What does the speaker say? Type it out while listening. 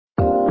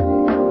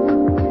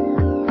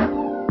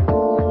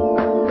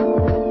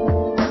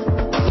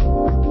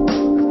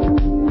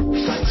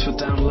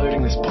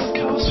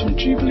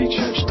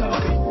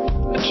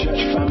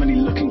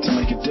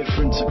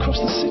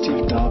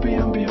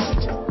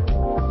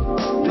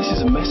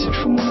is a message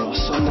from one of our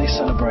Sunday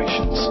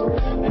celebrations,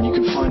 and you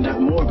can find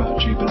out more about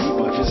Jubilee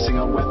by visiting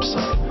our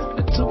website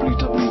at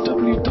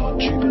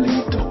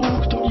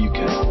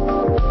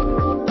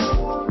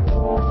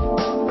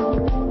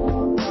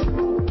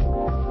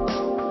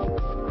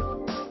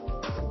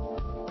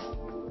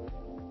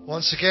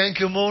Once again,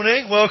 good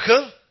morning,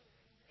 welcome.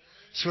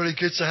 It's really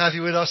good to have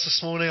you with us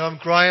this morning. I'm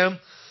Graham.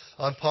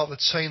 I'm part of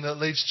the team that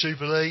leads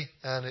Jubilee,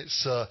 and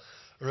it's a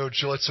real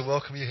joy to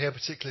welcome you here,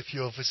 particularly if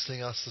you're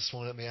visiting us this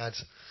morning. Let me add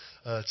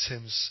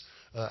Tim's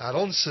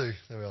add-on to.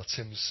 There we are,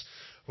 Tim's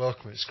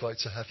welcome. It's great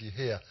to have you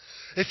here.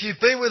 If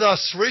you've been with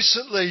us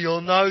recently,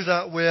 you'll know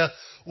that we're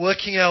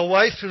working our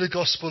way through the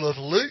Gospel of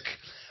Luke,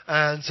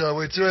 and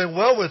we're doing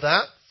well with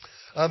that.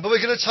 But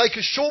we're going to take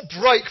a short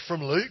break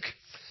from Luke,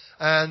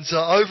 and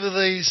over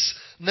these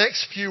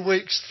next few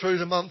weeks through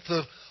the month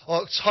of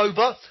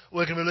October,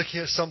 we're going to be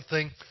looking at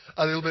something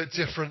a little bit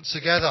different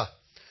together.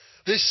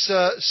 This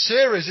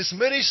this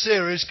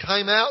mini-series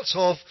came out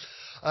of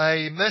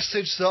a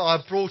message that I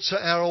brought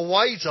at our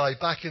away day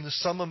back in the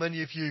summer.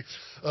 Many of you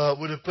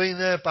would have been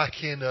there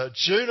back in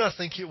June, I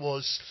think it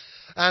was.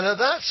 And at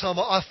that time,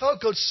 I felt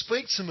God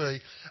speak to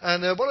me,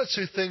 and there were one or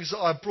two things that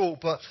I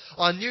brought, but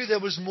I knew there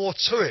was more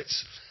to it.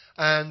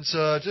 And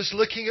just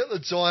looking at the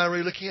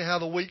diary, looking at how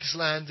the weeks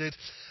landed,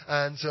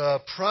 and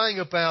praying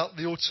about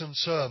the autumn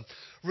term,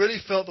 really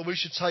felt that we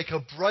should take a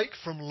break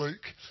from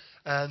Luke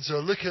and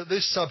look at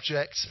this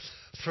subject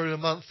through the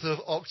month of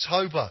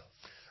October.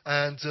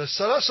 And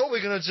so that's what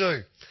we're going to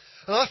do.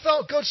 And I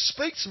felt God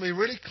speak to me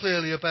really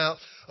clearly about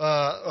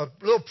a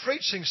little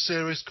preaching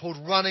series called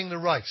Running the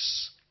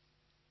Race.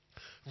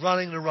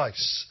 Running the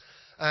Race.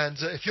 And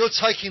if you're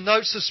taking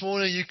notes this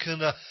morning, you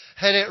can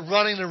head it,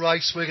 Running the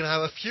Race. We're going to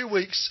have a few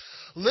weeks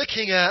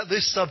looking at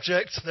this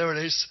subject. There it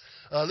is.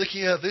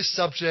 Looking at this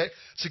subject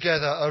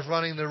together of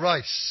running the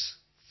race.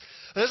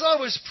 And as I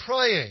was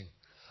praying,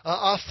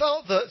 I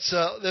felt that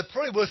there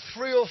probably were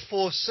 3 or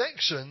 4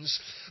 sections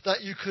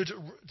that you could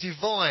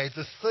divide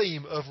the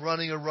theme of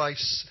running a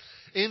race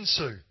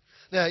into.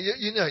 Now,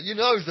 you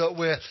know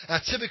that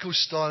our typical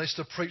style is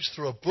to preach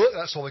through a book.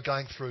 That's why we're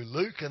going through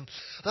Luke, and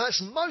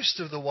that's most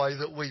of the way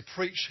that we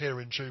preach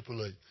here in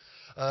Jubilee.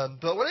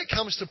 But when it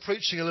comes to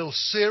preaching a little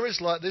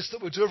series like this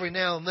that we'll do every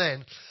now and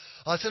then,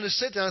 I tend to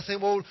sit down and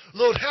think, well,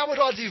 Lord, how would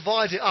I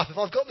divide it up? If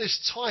I've got this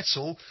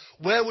title,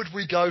 where would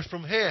we go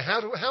from here?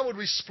 How would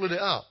we split it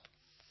up?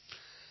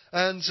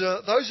 And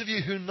those of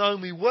you who know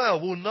me well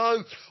will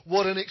know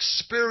what an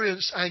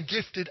experienced and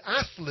gifted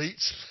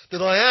athlete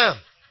that I am.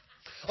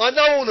 I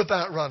know all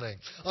about running.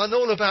 I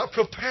know all about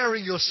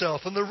preparing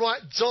yourself and the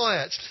right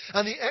diet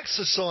and the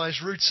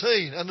exercise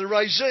routine and the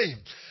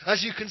regime.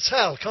 As you can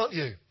tell, can't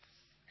you?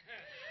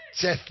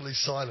 Deathly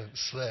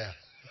silence there.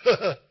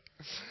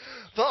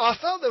 But I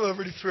felt there were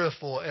really 3 or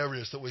 4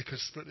 areas that we could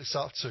split this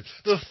up to.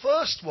 The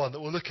first one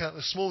that we'll look at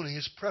this morning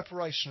is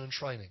preparation and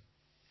training.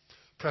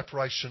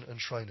 Preparation and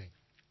training.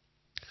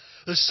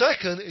 The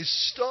second is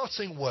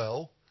starting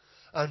well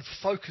and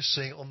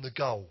focusing on the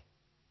goal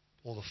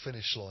or the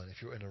finish line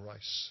if you're in a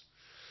race.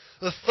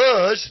 The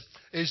third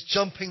is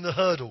jumping the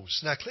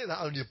hurdles. Now, clearly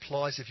that only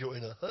applies if you're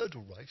in a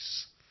hurdle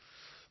race.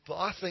 But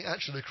I think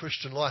actually the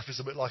Christian life is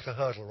a bit like a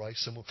hurdle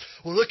race, and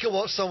we'll look at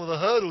what some of the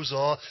hurdles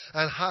are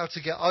and how to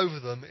get over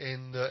them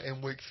in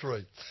week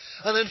 3.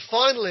 And then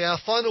finally, our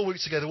final week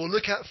together, we'll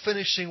look at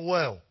finishing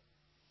well.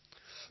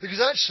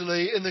 Because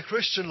actually in the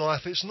Christian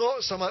life, it's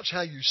not so much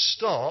how you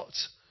start,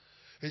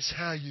 it's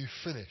how you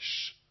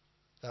finish.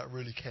 That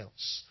really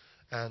counts.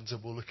 And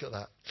we'll look at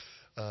that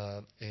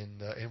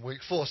in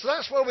week 4. So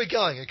that's where we're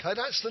going, okay?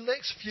 That's the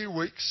next few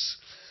weeks.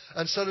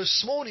 And so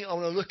this morning I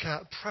want to look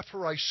at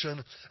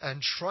preparation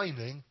and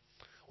training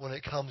when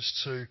it comes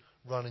to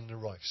running the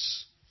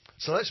race.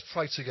 So let's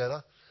pray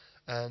together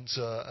and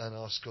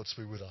ask God to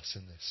be with us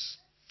in this.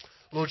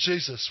 Lord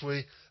Jesus,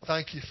 we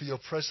thank you for your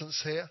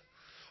presence here.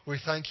 We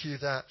thank you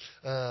that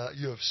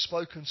you have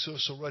spoken to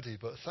us already,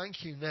 but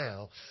thank you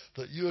now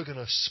that you are going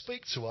to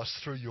speak to us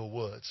through your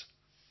word.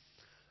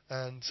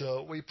 And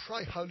we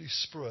pray, Holy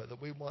Spirit,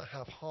 that we might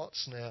have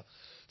hearts now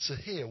to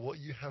hear what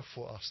you have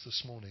for us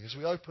this morning. As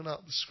we open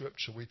up the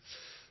scripture, we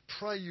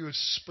pray you would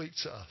speak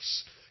to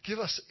us. Give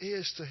us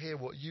ears to hear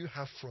what you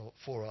have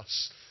for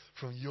us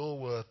from your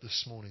word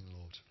this morning,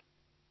 Lord.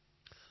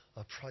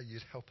 I pray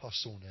you'd help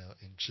us all now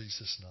in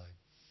Jesus' name.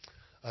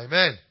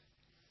 Amen.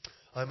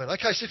 Amen.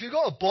 Okay, so if you've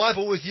got a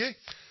Bible with you,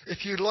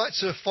 if you'd like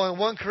to find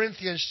 1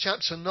 Corinthians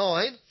chapter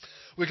 9,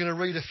 we're going to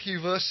read a few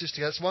verses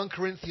together. It's 1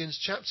 Corinthians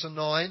chapter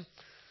 9.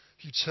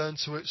 If you turn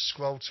to it,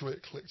 scroll to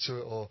it, click to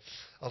it, or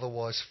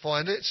otherwise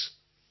find it.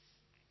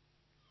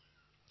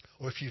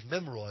 Or if you've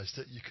memorised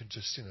it, you can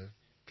just,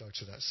 go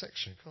to that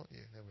section, can't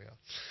you? There we are.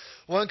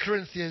 1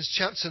 Corinthians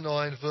chapter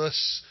 9,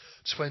 verse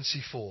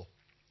 24.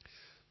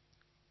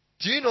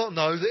 Do you not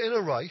know that in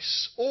a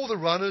race all the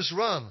runners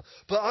run,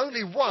 but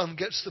only one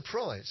gets the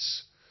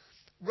prize?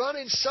 Run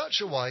in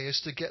such a way as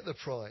to get the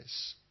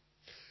prize.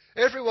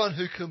 Everyone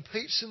who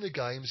competes in the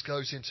games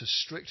goes into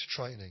strict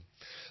training.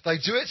 They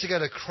do it to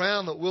get a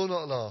crown that will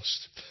not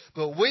last,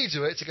 but we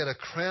do it to get a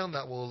crown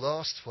that will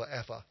last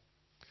forever.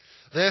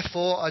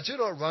 Therefore, I do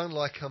not run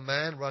like a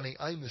man running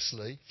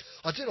aimlessly.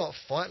 I do not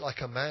fight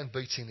like a man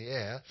beating the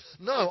air.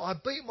 No, I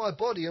beat my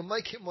body and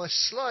make it my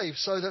slave,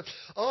 so that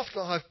after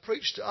I have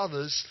preached to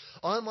others,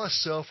 I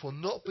myself will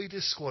not be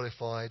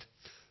disqualified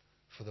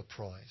for the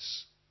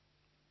prize.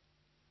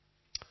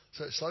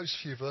 So it's those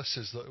few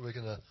verses that we're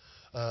going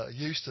to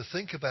use to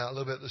think about a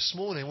little bit this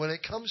morning when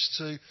it comes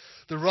to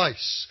the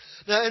race.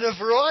 Now, in a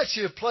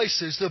variety of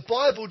places, the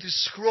Bible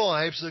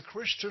describes the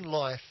Christian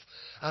life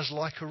as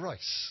like a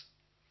race.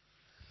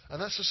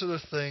 And that's the sort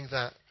of thing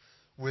that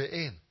we're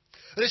in.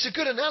 And it's a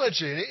good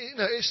analogy.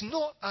 It's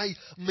not a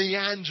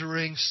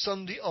meandering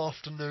Sunday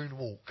afternoon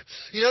walk.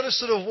 You know, the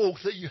sort of walk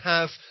that you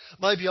have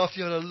maybe after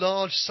you had a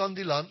large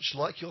Sunday lunch,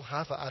 like you'll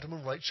have at Adam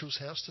and Rachel's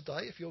house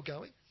today if you're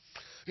going.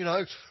 You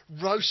know,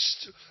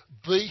 roast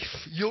beef,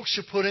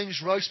 Yorkshire puddings,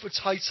 roast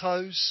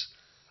potatoes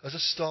as a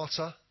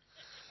starter.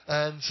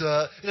 And,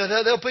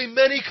 there'll be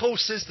many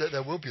courses that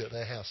there will be at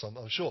their house, I'm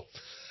sure.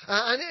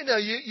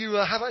 You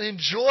have an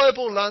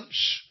enjoyable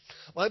lunch.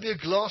 Maybe a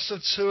glass or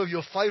two of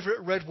your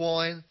favourite red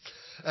wine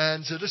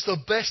and just the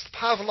best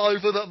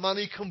pavlova that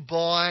money can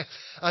buy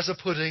as a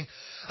pudding.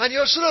 And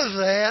you're sort of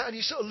there and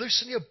you sort of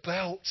loosen your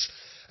belt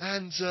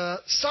and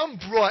some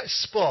bright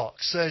spark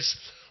says,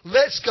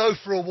 let's go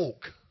for a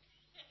walk.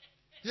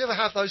 You ever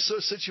have those sort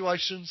of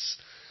situations?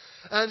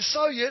 And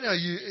so, you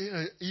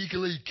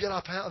eagerly get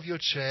up out of your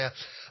chair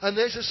and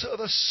there's a sort of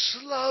a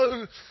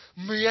slow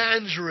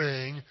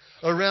meandering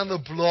around the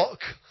block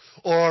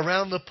or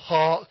around the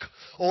park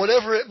or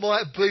whatever it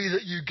might be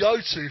that you go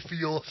to for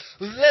your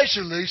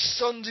leisurely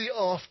Sunday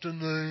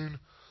afternoon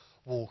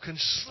walk. And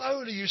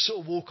slowly you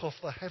sort of walk off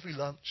the heavy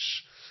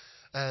lunch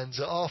and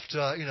after,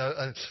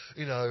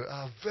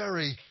 a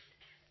very,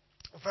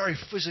 very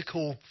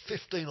physical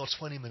 15 or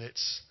 20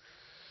 minutes,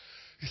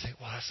 you think,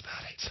 well, that's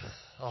about it.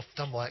 I've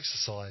done my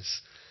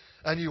exercise.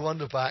 And you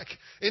wander back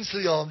into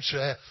the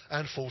armchair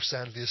and fall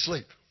soundly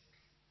asleep.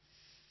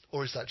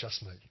 Or is that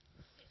just me?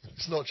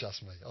 It's not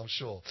just me, I'm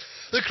sure.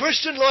 The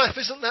Christian life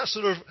isn't that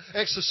sort of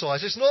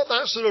exercise. It's not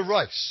that sort of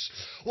race.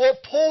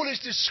 What Paul is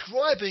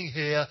describing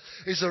here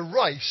is a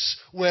race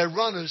where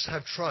runners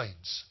have trained,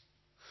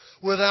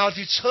 where they are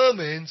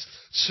determined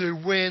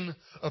to win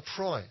a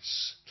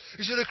prize.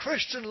 You see, the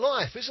Christian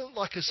life isn't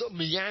like a sort of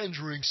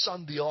meandering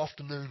Sunday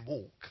afternoon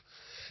walk.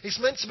 It's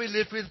meant to be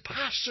lived with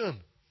passion,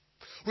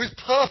 with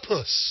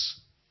purpose,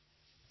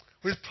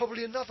 with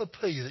probably another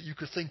P that you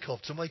could think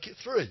of to make it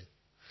 3.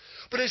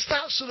 But it's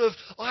that sort of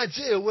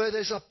idea where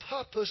there's a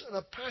purpose and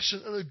a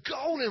passion and a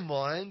goal in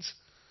mind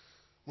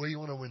where you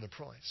want to win the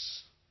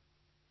prize.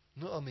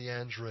 Not a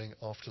meandering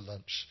after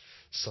lunch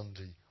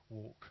Sunday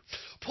walk.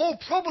 Paul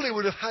probably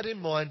would have had in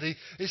mind the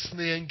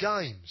Isthmian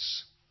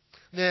Games.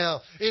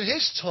 Now, in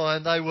his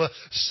time, they were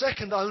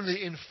second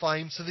only in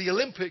fame to the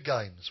Olympic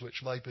Games,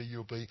 which maybe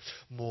you'll be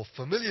more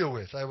familiar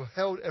with. They were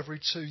held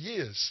every 2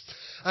 years.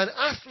 And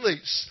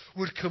athletes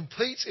would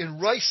compete in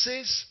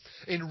races,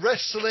 in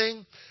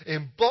wrestling,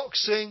 in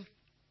boxing,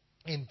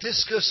 in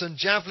discus and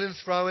javelin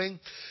throwing,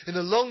 in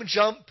the long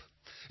jump,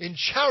 in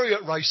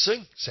chariot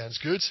racing, sounds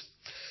good,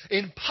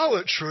 in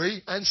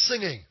poetry and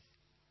singing.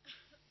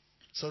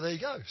 So there you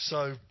go.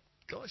 So,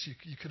 guys,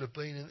 you could have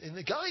been in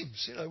the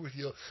games, with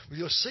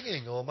your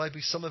singing, or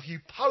maybe some of you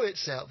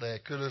poets out there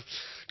could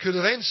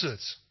have entered.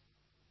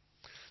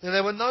 Now,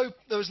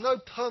 there was no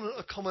permanent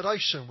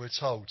accommodation, we're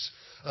told,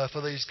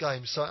 for these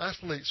games. So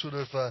athletes would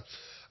have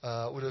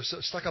sort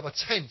of stuck up a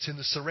tent in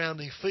the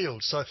surrounding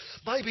field. So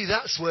maybe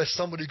that's where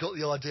somebody got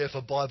the idea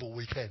for Bible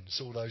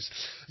weekends all those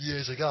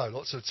years ago.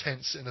 Lots of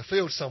tents in a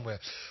field somewhere.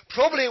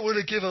 Probably it would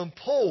have given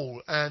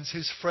Paul and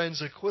his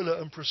friends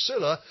Aquila and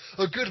Priscilla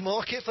a good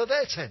market for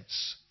their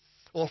tents,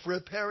 or for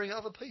repairing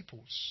other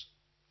people's.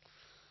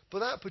 But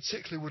that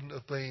particularly wouldn't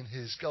have been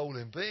his goal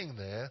in being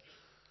there.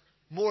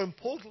 More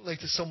importantly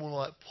to someone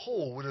like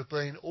Paul would have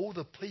been all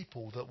the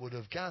people that would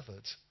have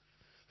gathered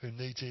who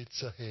needed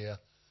to hear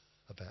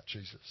about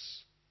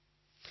Jesus.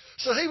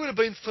 So he would have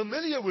been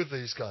familiar with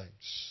these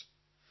games.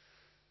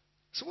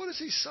 So what does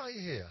he say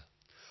here?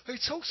 He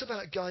talks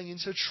about going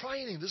into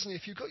training, doesn't he?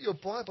 If you've got your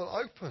Bible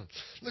open,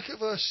 look at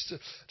verse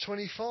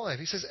 25.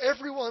 He says,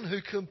 everyone who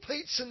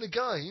competes in the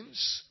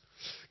games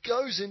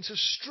goes into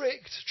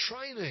strict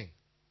training.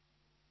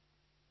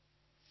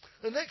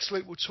 And next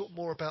week we'll talk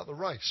more about the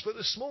race. But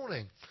this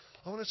morning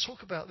I want to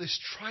talk about this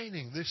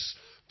training, this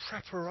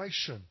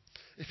preparation,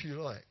 if you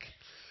like.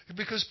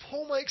 Because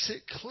Paul makes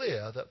it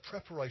clear that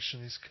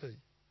preparation is key.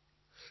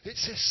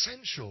 It's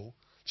essential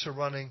to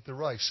running the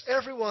race.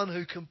 Everyone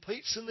who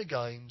competes in the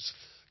games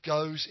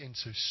goes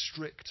into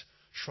strict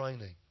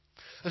training.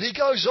 And he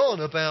goes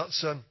on about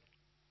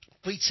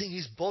beating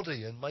his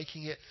body and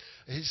making it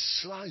his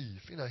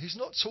slave. He's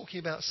not talking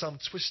about some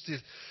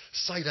twisted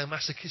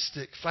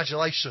sadomasochistic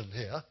flagellation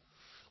here.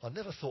 I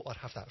never thought I'd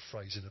have that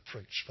phrase in a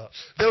preach, but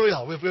there we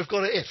are, we've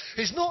got it in.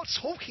 He's not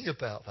talking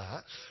about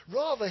that.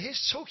 Rather,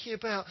 he's talking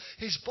about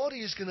his body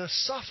is going to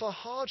suffer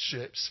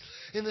hardships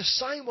in the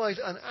same way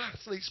that an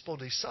athlete's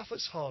body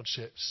suffers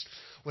hardships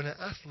when an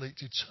athlete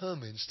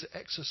determines to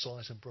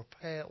exercise and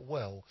prepare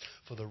well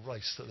for the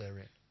race that they're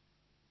in.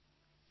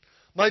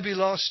 Maybe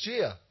last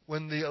year,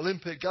 when the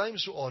Olympic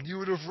Games were on, you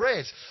would have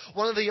read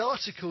one of the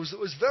articles that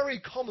was very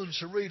common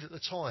to read at the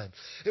time.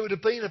 It would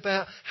have been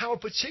about how a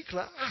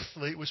particular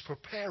athlete was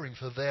preparing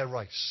for their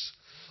race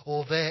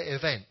or their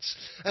event.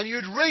 And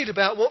you'd read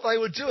about what they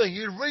were doing.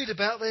 You'd read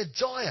about their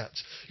diet.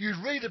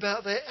 You'd read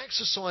about their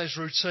exercise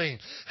routine,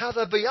 how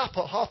they'd be up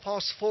at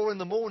 4:30 in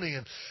the morning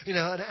and,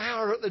 an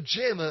hour at the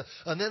gym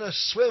and then a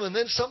swim and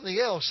then something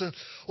else. And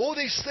all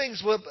these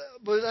things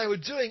they were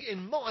doing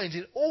in mind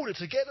in order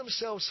to get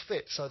themselves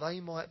fit so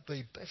they might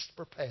be best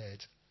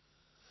prepared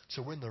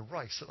to win the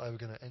race that they were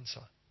going to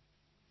enter.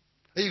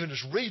 Even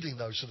just reading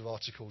those sort of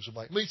articles would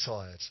make me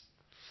tired.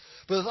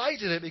 But they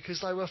did it because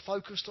they were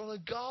focused on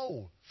a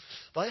goal.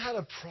 They had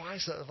a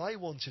prize that they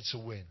wanted to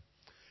win.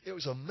 It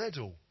was a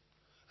medal,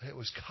 and it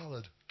was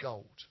coloured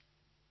gold.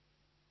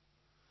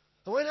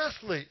 And when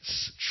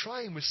athletes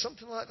train with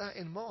something like that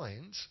in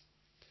mind,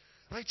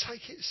 they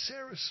take it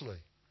seriously.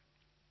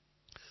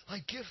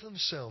 They give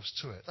themselves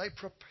to it. They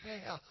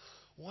prepare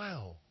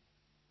well.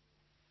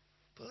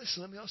 But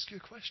listen, let me ask you a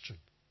question.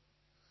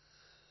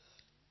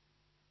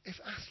 If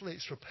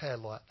athletes prepare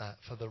like that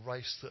for the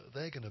race that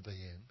they're going to be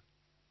in,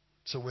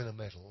 to win a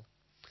medal,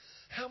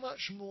 how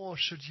much more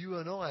should you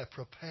and I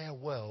prepare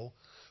well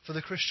for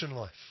the Christian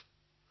life?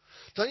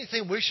 Don't you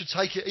think we should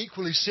take it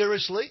equally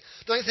seriously?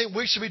 Don't you think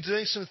we should be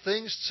doing some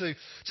things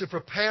to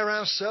prepare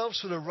ourselves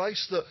for the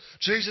race that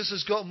Jesus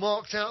has got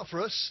marked out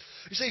for us?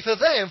 You see, for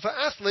them, for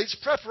athletes,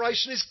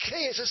 preparation is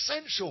key. It's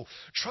essential.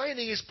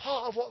 Training is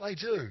part of what they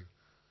do.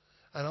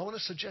 And I want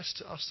to suggest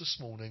to us this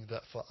morning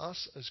that for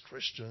us as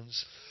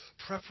Christians,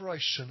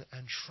 preparation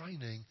and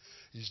training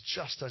is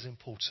just as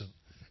important,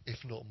 if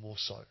not more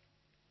so.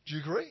 Do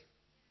you agree?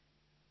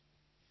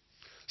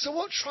 So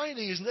what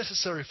training is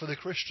necessary for the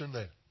Christian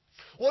then?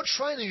 What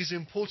training is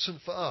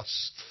important for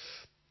us?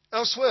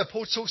 Elsewhere,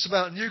 Paul talks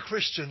about new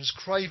Christians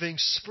craving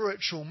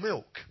spiritual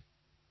milk,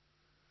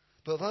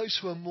 but those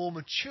who are more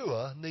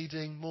mature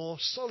needing more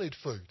solid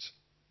food.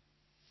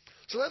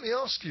 So let me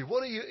ask you,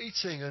 what are you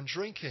eating and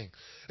drinking?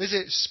 Is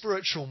it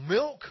spiritual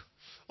milk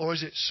or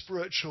is it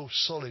spiritual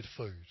solid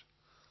food?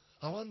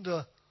 I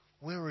wonder,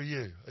 where are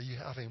you? Are you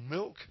having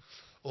milk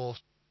or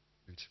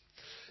food?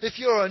 If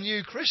you're a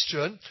new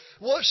Christian,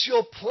 what's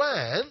your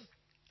plan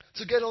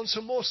to get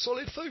onto more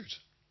solid food?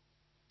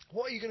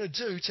 What are you going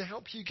to do to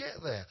help you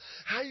get there?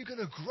 How are you going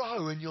to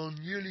grow in your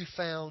newly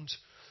found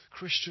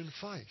Christian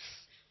faith?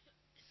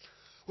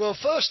 Well,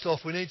 first off,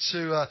 we need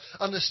to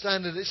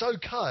understand that it's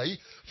okay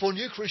for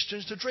new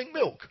Christians to drink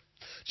milk,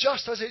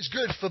 just as it's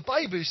good for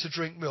babies to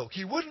drink milk.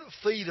 You wouldn't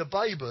feed a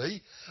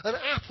baby an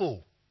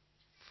apple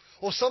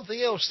or something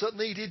else that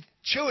needed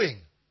chewing.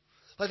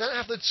 They don't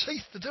have the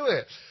teeth to do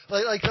it.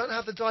 They don't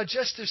have the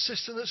digestive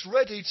system that's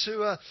ready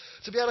to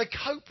be able to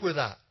cope with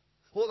that.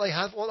 What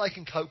they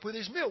can cope with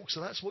is milk,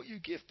 so that's what you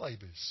give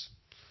babies.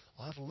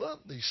 I've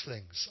learnt these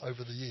things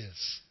over the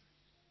years.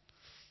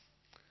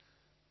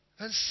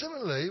 And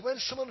similarly, when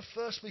someone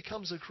first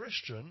becomes a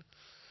Christian,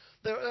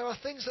 there are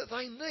things that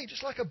they need.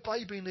 Just like a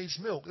baby needs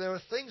milk, there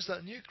are things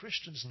that new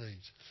Christians need.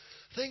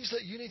 Things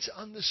that you need to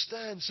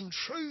understand, some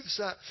truths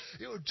that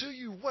it will do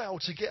you well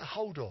to get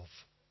hold of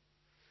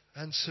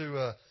and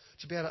to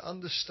be able to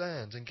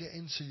understand and get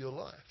into your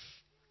life.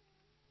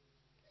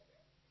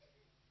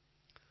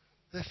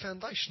 They're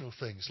foundational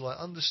things like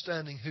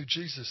understanding who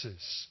Jesus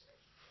is,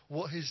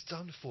 what he's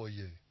done for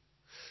you.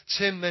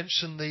 Tim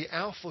mentioned the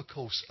Alpha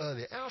course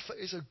earlier. Alpha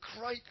is a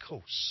great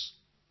course.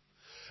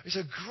 It's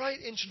a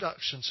great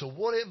introduction to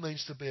what it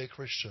means to be a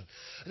Christian.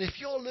 And if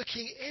you're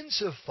looking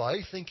into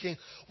faith thinking,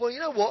 well, you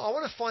know what, I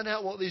want to find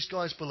out what these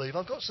guys believe.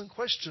 I've got some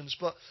questions,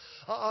 but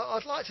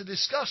I'd like to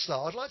discuss that.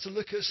 I'd like to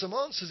look at some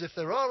answers if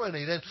there are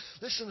any. Then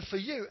listen, for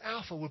you,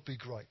 Alpha would be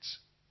great.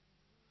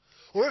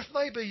 Or if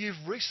maybe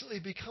you've recently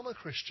become a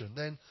Christian,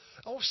 then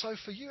also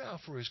for you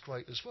Alpha is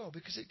great as well,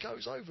 because it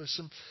goes over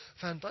some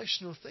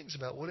foundational things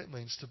about what it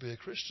means to be a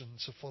Christian,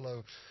 to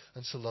follow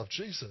and to love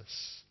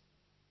Jesus.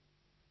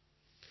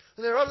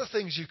 And there are other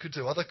things you could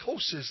do, other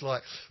courses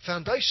like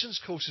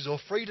foundations courses or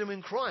freedom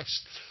in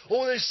Christ.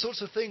 All these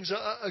sorts of things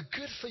are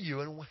good for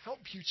you and will help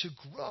you to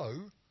grow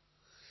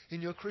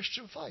in your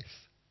Christian faith.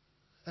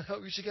 And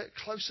help you to get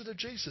closer to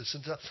Jesus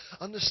and to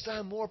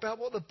understand more about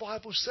what the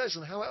Bible says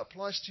and how it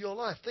applies to your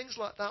life. Things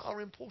like that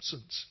are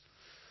important.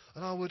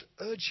 And I would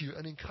urge you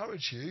and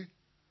encourage you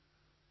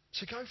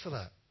to go for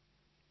that.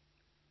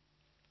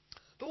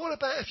 But what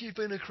about if you've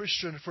been a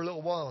Christian for a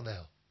little while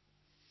now?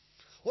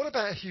 What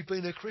about if you've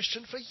been a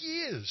Christian for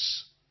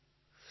years?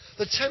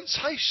 The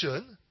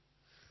temptation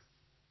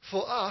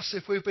for us,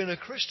 if we've been a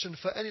Christian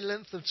for any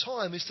length of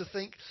time, is to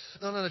think,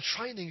 no, the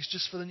training is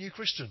just for the new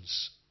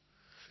Christians.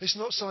 It's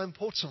not so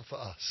important for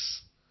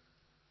us.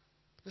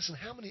 Listen,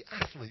 how many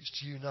athletes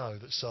do you know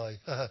that say,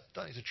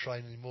 don't need to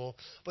train anymore,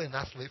 I've been an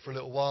athlete for a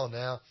little while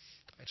now,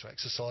 don't need to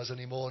exercise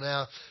anymore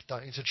now,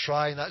 don't need to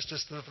train, that's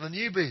just for the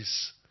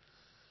newbies.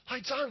 They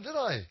don't, do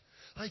they?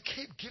 They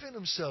keep giving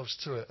themselves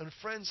to it. And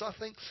friends, I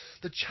think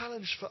the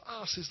challenge for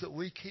us is that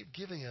we keep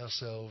giving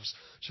ourselves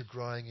to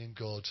growing in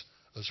God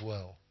as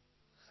well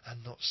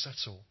and not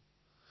settle.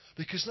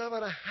 Because no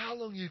matter how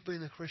long you've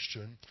been a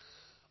Christian,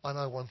 I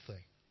know one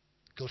thing.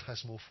 God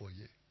has more for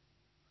you.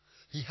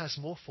 He has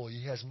more for you.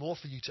 He has more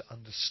for you to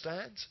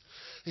understand.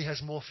 He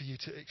has more for you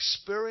to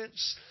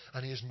experience.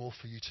 And He has more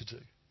for you to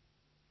do.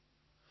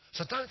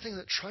 So don't think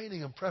that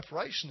training and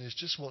preparation is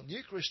just what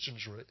new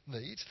Christians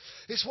need.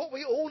 It's what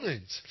we all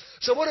need.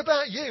 So what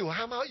about you?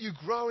 How about you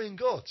grow in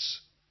God?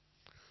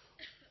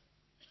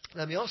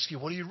 Let me ask you,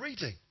 what are you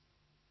reading?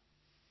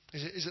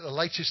 Is it the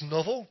latest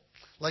novel?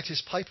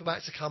 Latest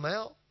paperback to come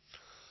out?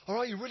 Or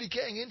are you really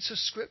getting into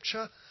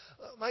Scripture?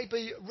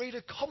 Maybe read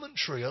a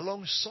commentary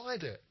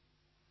alongside it.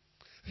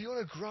 If you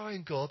want to grow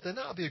in God, then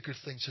that would be a good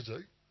thing to do.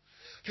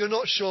 If you're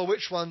not sure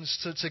which ones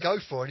to go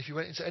for, and if you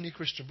went into any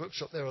Christian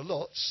bookshop, there are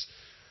lots,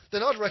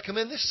 then I'd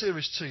recommend this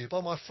series to you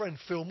by my friend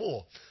Phil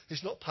Moore.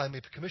 He's not paying me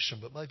for commission,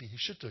 but maybe he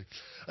should do.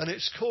 And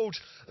it's called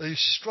the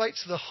Straight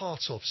to the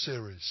Heart of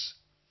series.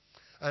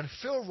 And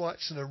Phil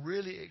writes in a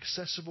really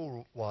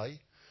accessible way.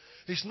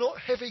 He's not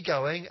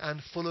heavy-going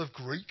and full of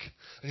Greek,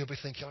 and you'll be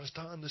thinking, I just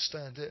don't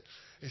understand it.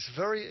 It's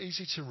very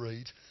easy to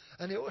read,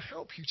 and it will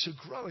help you to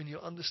grow in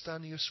your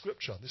understanding of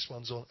Scripture. This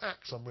one's on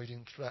Acts. I'm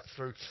reading that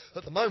through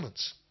at the moment.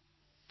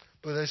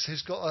 But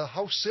he's got a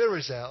whole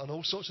series out and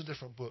all sorts of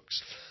different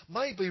books.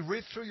 Maybe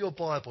read through your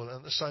Bible and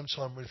at the same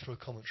time read through a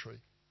commentary,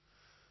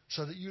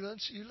 so that you learn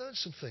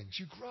some things.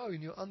 You grow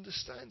in your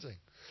understanding.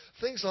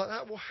 Things like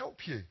that will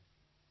help you.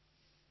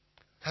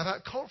 How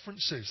about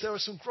conferences? There are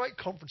some great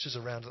conferences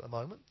around at the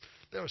moment.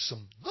 There are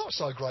some not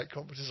so great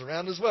conferences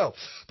around as well.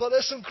 But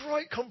there's some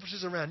great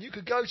conferences around you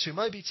could go to.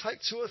 Maybe take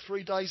 2 or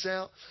 3 days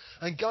out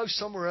and go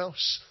somewhere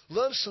else.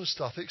 Learn some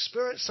stuff.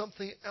 Experience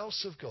something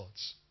else of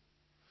God's.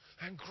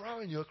 And grow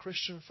in your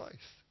Christian faith.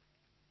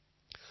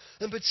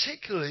 And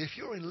particularly if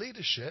you're in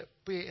leadership,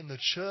 be it in the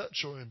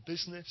church or in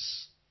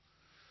business,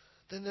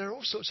 then there are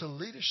all sorts of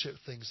leadership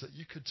things that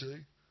you could do,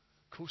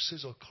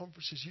 courses or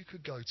conferences you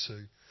could go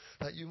to,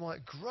 that you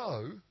might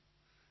grow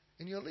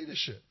in your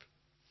leadership.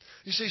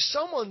 You see,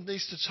 someone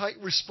needs to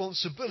take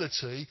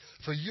responsibility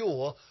for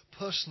your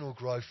personal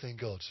growth in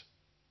God.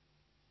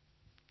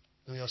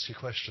 Let me ask you a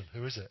question.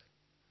 Who is it?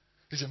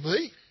 Is it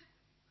me?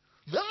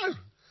 No.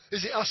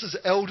 Is it us as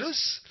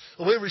elders?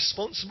 Are we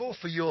responsible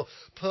for your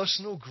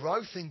personal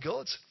growth in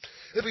God?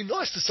 It'd be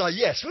nice to say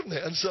yes, wouldn't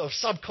it? And sort of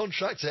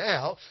subcontract it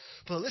out.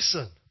 But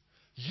listen,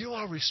 you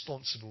are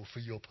responsible for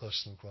your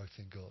personal growth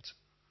in God.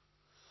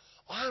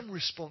 I am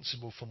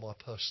responsible for my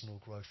personal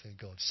growth in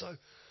God. So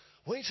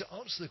we need to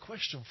answer the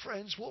question,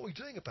 friends, what are we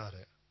doing about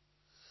it?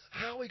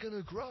 How are we going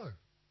to grow?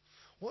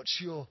 What's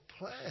your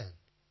plan?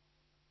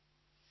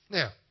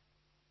 Now,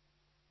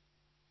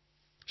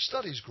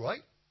 study's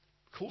great.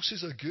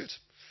 Courses are good.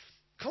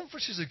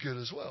 Conferences are good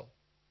as well.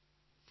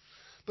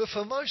 But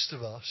for most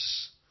of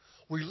us,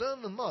 we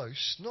learn the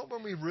most not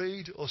when we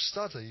read or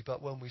study,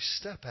 but when we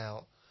step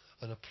out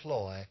and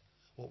apply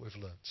what we've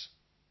learnt.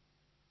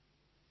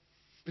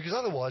 Because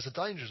otherwise, the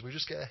danger is we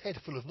just get a head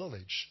full of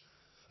knowledge,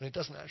 and it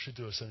doesn't actually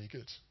do us any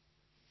good.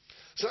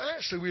 So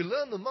actually, we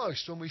learn the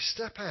most when we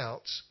step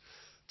out,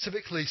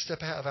 typically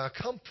step out of our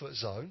comfort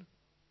zone,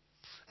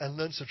 and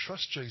learn to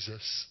trust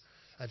Jesus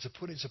and to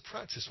put into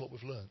practice what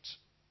we've learnt.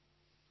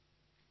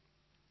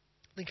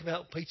 Think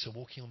about Peter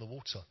walking on the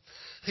water.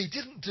 He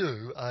didn't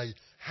do a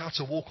how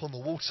to walk on the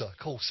water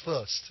course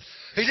first.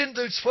 He didn't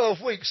do 12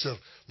 weeks of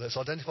let's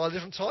identify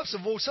different types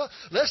of water.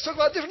 Let's talk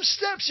about different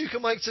steps you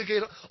can make to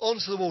get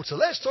onto the water.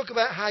 Let's talk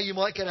about how you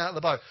might get out of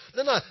the boat.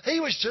 No. He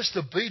was just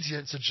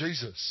obedient to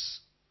Jesus.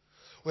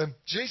 When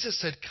Jesus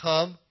said,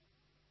 come,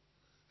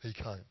 he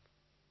came.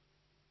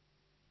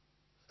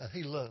 And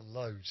he learnt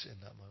loads in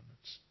that moment.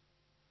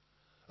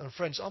 And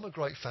friends, I'm a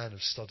great fan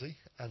of study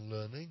and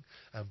learning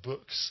and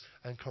books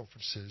and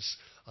conferences,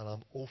 and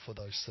I'm all for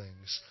those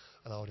things,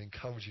 and I would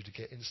encourage you to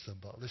get into them.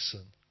 But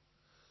listen,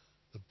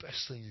 the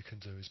best thing you can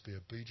do is be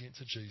obedient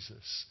to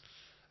Jesus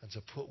and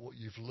to put what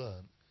you've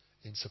learned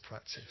into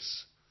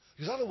practice.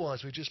 Because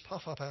otherwise we just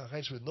puff up our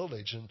heads with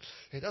knowledge and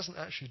it doesn't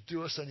actually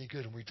do us any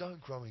good and we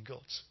don't grow in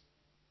God.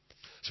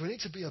 So we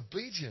need to be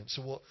obedient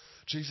to what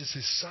Jesus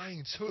is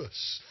saying to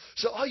us.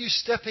 So are you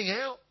stepping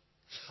out?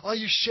 Are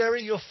you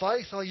sharing your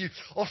faith? Are you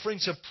offering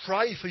to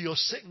pray for your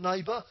sick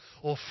neighbour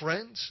or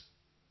friend?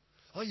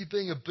 Are you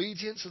being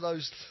obedient to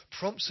those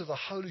prompts of the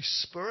Holy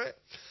Spirit?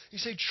 You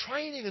see,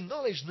 training and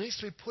knowledge needs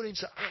to be put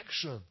into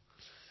action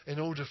in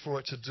order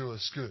for it to do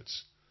us good.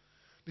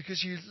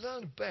 Because you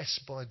learn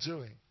best by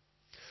doing.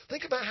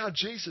 Think about how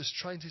Jesus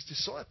trained his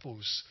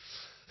disciples.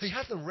 He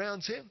had them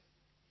round him.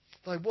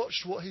 They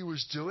watched what he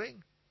was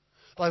doing.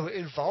 They were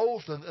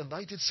involved and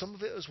they did some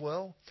of it as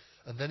well.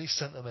 And then he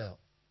sent them out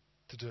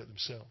to do it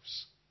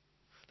themselves.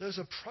 There was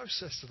a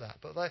process to that,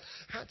 but they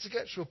had to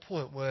get to a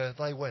point where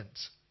they went,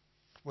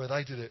 where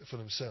they did it for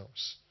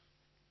themselves,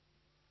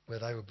 where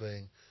they were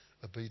being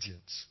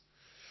obedient.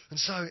 And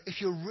so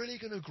if you're really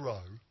going to grow,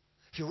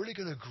 if you're really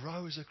going to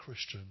grow as a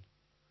Christian,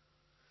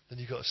 then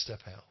you've got to step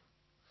out.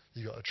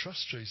 You've got to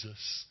trust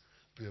Jesus,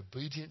 be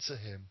obedient to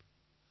him,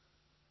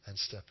 and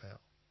step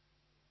out.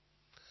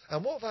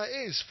 And what that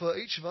is for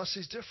each of us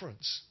is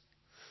different.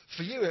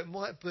 For you, it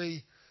might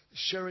be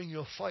sharing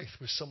your faith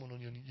with someone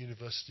on your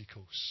university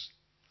course.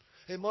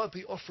 It might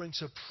be offering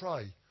to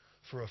pray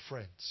for a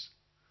friend.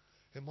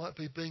 It might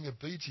be being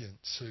obedient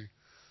to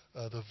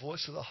the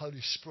voice of the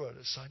Holy Spirit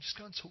and saying, just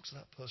go and talk to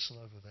that person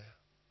over there.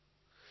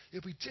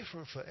 It'll be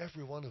different for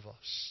every one of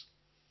us.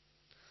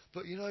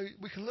 But,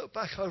 we can look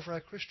back over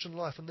our Christian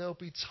life and there'll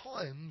be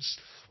times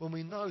when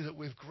we know that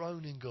we've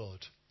grown in God.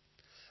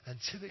 And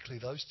typically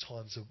those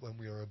times are when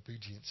we are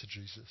obedient to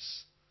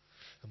Jesus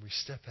and we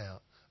step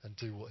out and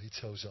do what he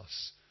tells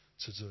us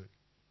to do.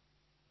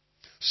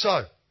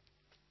 So,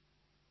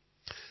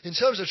 in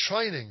terms of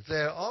training,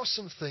 there are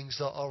some things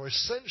that are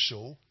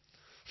essential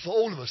for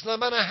all of us. No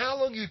matter how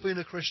long you've been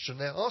a Christian,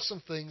 there are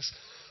some things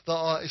that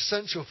are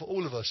essential for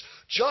all of us.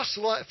 Just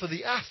like for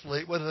the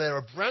athlete, whether they're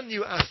a brand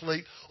new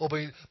athlete or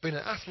been an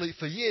athlete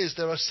for years,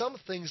 there are some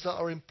things that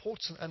are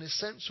important and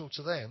essential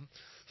to them.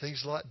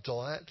 Things like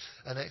diet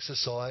and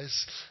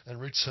exercise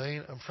and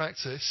routine and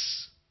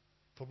practice.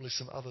 Probably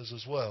some others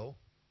as well.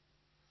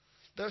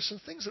 There are some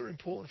things that are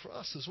important for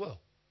us as well.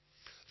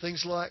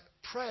 Things like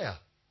prayer,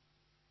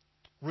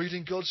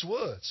 reading God's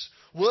words,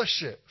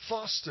 worship,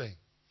 fasting,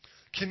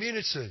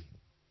 community,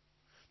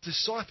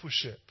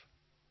 discipleship,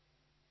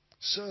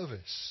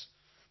 service.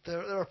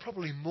 There are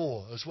probably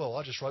more as well.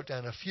 I just wrote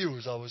down a few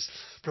as I was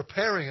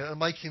preparing it and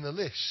making the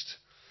list.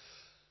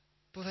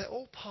 But they're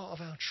all part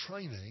of our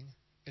training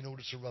in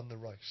order to run the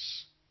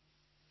race.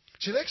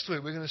 So next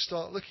week we're going to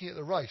start looking at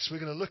the race. We're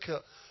going to look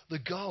at the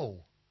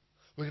goal.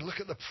 We're going to look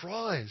at the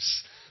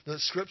prize that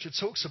Scripture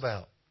talks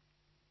about.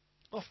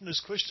 Often as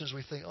Christians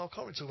we think, I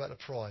can't really talk about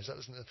the prize. That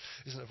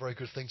isn't a very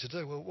good thing to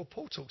do. Well,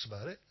 Paul talks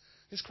about it.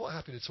 He's quite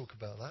happy to talk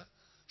about that.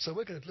 So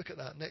we're going to look at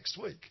that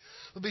next week.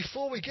 But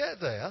before we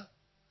get there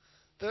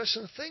are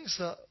some things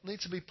that need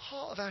to be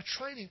part of our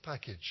training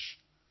package.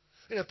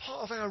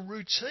 Part of our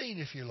routine,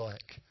 if you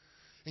like,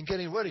 in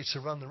getting ready to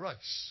run the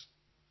race.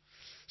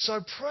 So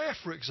prayer,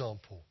 for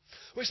example,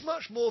 it's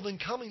much more than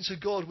coming to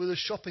God with a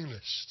shopping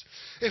list.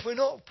 If we're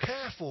not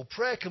careful,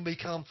 prayer can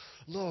become,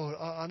 Lord,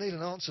 I need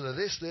an answer to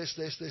this,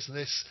 and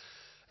this,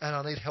 and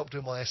I need help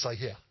doing my essay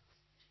here.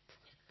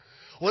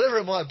 Whatever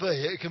it might be,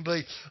 it can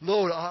be,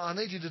 Lord, I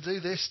need you to do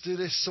this,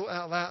 sort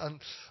out that,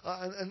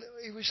 and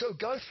we sort of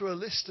go through a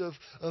list of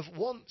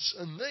wants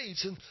and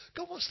needs, and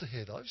God wants to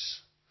hear those.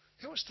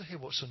 He wants to hear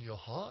what's on your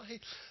heart.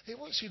 He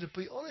wants you to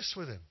be honest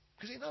with him,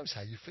 because he knows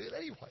how you feel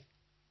anyway.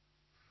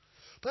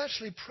 But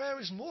actually, prayer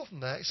is more than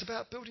that. It's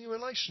about building a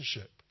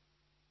relationship.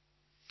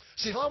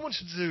 See, if I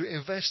wanted to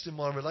invest in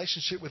my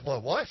relationship with my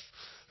wife,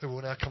 who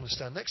will now come and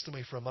stand next to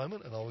me for a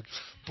moment, and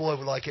boy,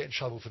 will I get in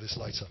trouble for this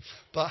later.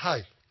 But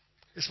hey,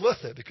 it's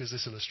worth it because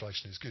this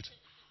illustration is good.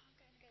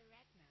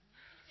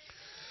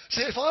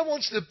 See, if I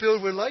wanted to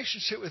build a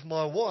relationship with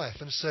my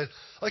wife and said,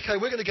 okay,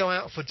 we're going to go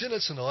out for dinner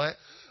tonight,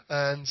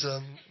 and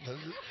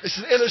it's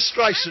an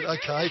illustration,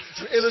 okay?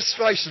 It's an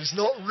illustration. It's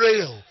not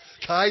real,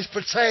 okay? It's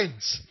pretend.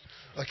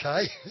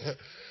 Okay?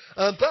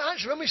 But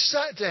actually, when we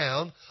sat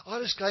down, I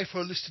just gave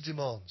her a list of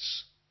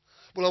demands.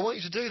 Well, I want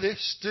you to do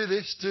this, do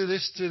this, do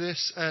this, do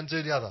this, and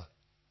do the other.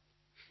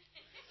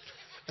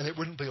 And it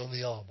wouldn't be on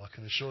the arm, I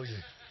can assure you.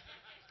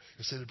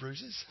 You see the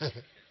bruises?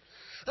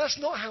 That's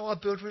not how I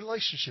build a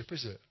relationship,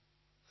 is it?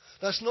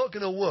 That's not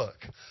going to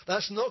work.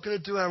 That's not going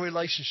to do our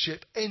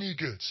relationship any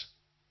good.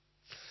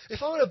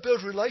 If I want to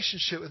build a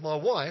relationship with my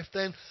wife,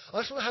 then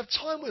I just want to have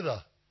time with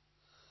her.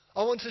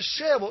 I want to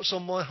share what's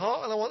on my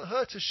heart, and I want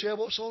her to share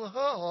what's on her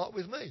heart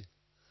with me.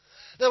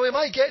 Now, we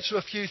may get to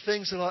a few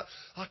things like,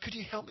 could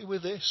you help me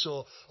with this?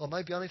 Or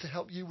maybe I need to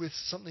help you with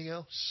something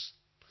else.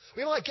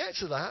 We might get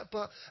to that,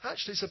 but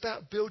actually it's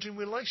about building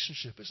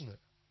relationship, isn't it?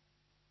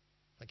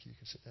 Thank you. You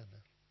can sit down now.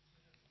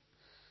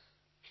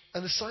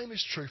 And the same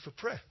is true for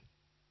prayer.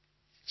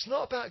 It's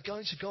not about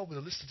going to God with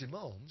a list of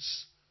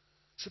demands.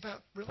 It's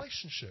about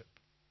relationship.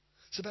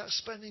 It's about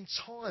spending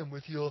time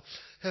with your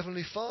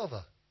Heavenly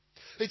Father.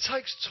 It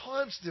takes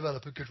time to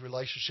develop a good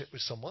relationship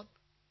with someone.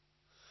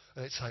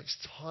 And it takes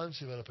time to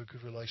develop a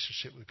good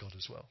relationship with God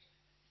as well.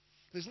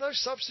 There's no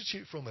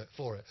substitute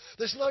for it.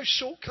 There's no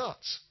shortcut.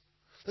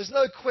 There's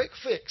no quick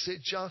fix.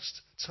 It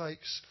just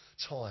takes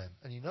time.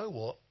 And you know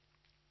what?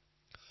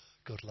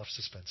 God loves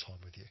to spend time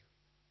with you.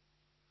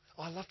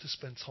 I love to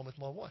spend time with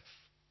my wife.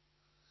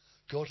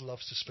 God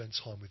loves to spend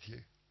time with you.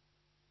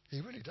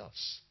 He really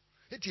does.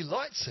 It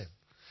delights him.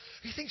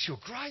 He thinks you're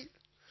great.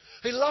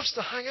 He loves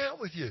to hang out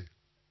with you.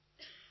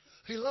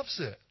 He loves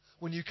it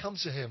when you come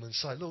to him and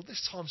say, Lord,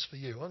 this time's for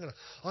you. I'm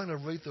going to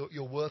read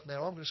your word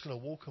now. I'm just going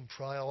to walk and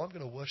pray. Or I'm going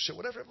to worship.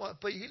 Whatever it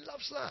might be. He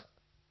loves that.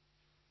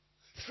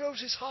 It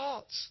thrills his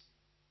heart.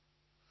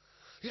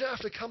 You don't have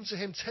to come to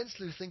him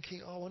tentatively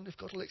thinking, I wonder if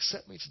God will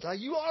accept me today.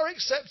 You are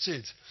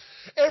accepted.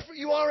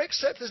 You are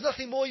accepted. There's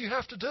nothing more you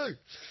have to do.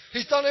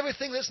 He's done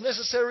everything that's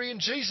necessary in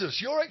Jesus.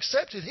 You're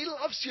accepted. He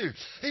loves you.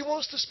 He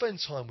wants to spend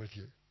time with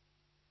you.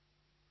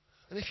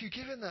 And if you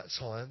give him that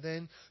time,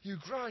 then you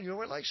grow in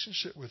your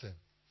relationship with him.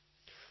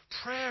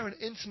 Prayer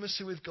and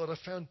intimacy with God are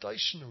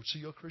foundational to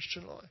your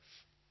Christian life.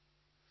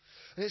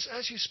 And it's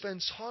as you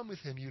spend time with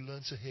him, you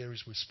learn to hear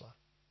his whisper.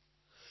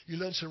 You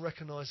learn to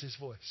recognise his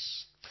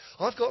voice.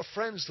 I've got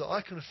friends that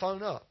I can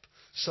phone up.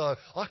 So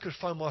I could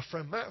phone my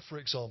friend Matt, for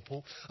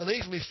example, and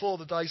even before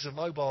the days of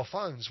mobile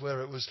phones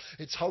where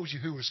it told you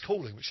who was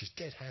calling, which is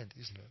dead handy,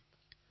 isn't it?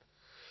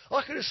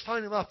 I could just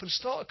phone him up and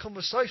start a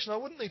conversation. I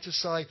wouldn't need to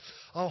say,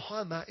 "Oh,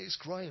 hi Matt, it's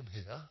Graham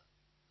here,"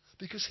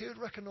 because he would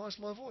recognise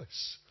my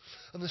voice.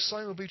 And the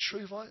same would be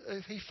true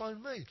if he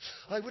phoned me.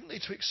 I wouldn't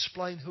need to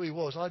explain who he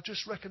was. I'd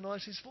just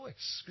recognise his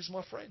voice because he's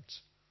my friend.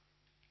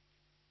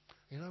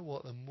 You know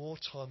what? The more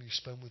time you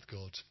spend with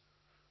God,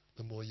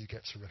 the more you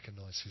get to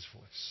recognise his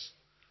voice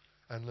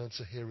and learn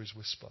to hear his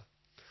whisper.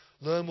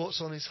 Learn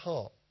what's on his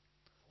heart,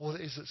 what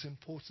it is that's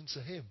important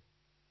to him,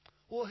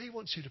 what he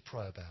wants you to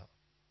pray about,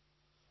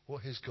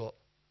 what he's got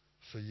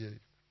for you.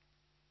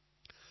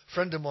 A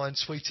friend of mine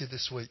tweeted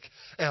this week,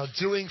 "Our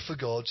doing for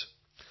God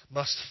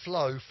must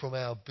flow from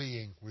our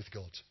being with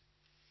God."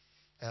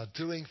 Our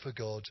doing for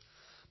God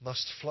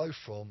must flow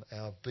from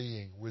our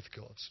being with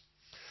God.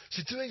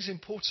 See, doing is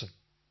important.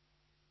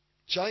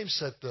 James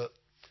said that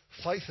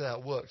faith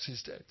without works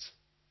is dead.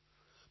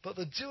 But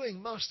the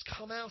doing must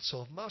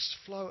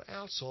flow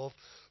out of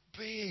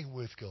being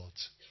with God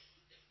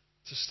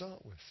to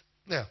start with.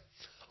 Now,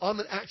 I'm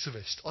an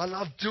activist. I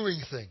love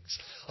doing things.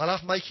 I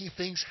love making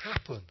things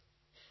happen.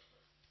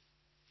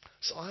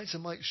 So I need to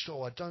make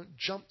sure I don't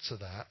jump to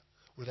that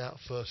without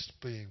first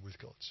being with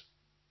God.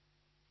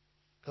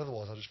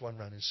 Otherwise, I'll just run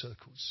around in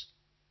circles.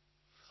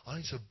 I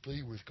need to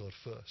be with God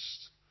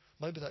first.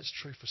 Maybe that's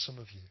true for some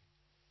of you.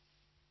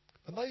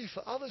 And maybe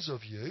for others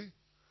of you,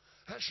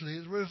 actually,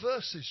 the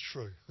reverse is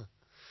true.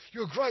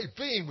 You're great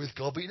being with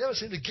God, but you never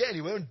seem to get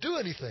anywhere and do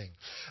anything.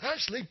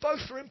 Actually,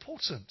 both are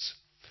important.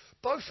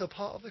 Both are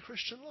part of the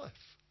Christian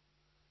life.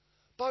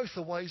 Both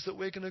are ways that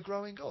we're going to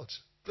grow in God.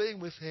 Being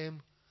with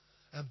him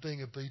and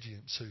being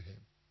obedient to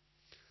him.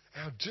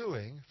 Our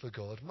doing for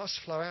God must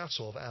flow out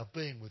of our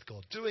being with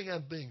God. Doing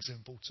and being is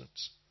important.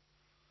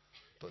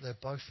 But they're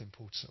both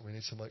important. We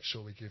need to make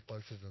sure we give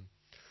both of them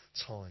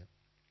time.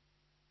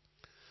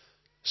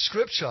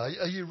 Scripture,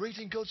 are you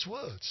reading God's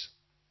word?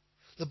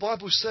 The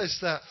Bible says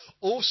that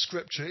all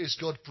Scripture is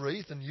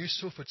God-breathed and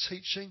useful for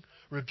teaching,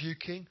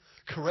 rebuking,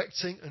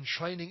 correcting and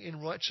training in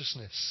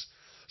righteousness,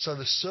 so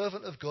the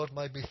servant of God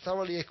may be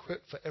thoroughly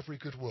equipped for every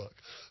good work.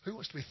 Who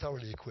wants to be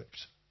thoroughly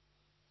equipped?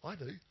 I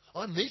do.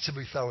 I need to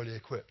be thoroughly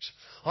equipped.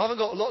 I haven't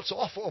got a lot to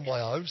offer on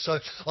my own, so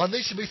I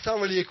need to be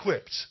thoroughly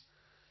equipped.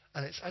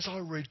 And it's as I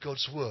read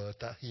God's word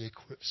that he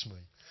equips me.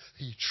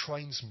 He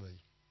trains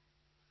me.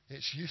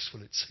 It's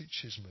useful. It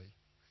teaches me.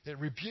 It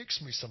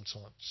rebukes me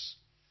sometimes.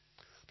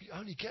 But you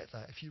only get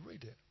that if you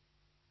read it.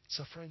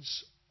 So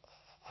friends,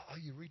 are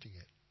you reading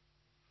it?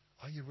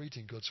 Are you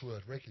reading God's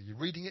word regularly?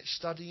 You're reading it,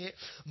 studying it,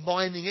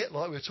 mining it,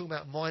 like we were talking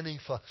about mining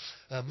for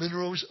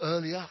minerals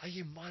earlier. Are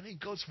you mining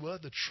God's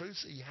word, the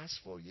truths that he has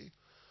for you?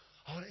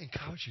 I want to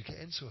encourage you, get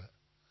into it.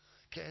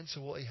 Get into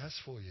what he has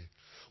for you.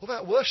 What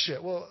about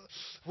worship? Well,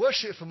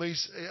 worship for me,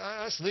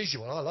 that's an easy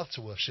one. I love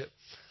to worship.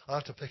 I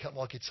have to pick up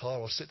my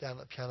guitar or sit down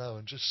at the piano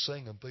and just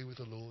sing and be with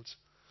the Lord.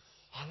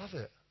 I love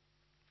it.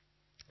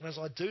 And as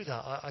I do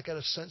that, I get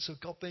a sense of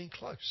God being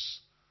close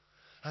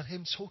and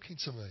him talking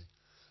to me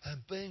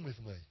and being with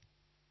me.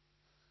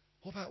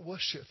 What about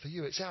worship for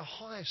you? It's our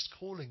highest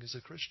calling as a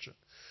Christian,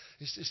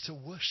 is to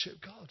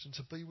worship God and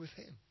to be with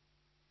him.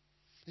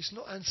 It's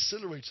not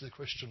ancillary to the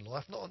Christian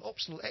life, not an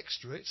optional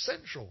extra, it's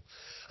central.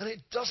 And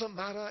it doesn't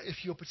matter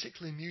if you're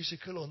particularly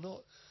musical or not.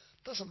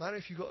 It doesn't matter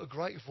if you've got a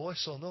great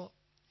voice or not.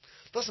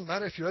 It doesn't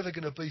matter if you're ever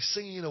going to be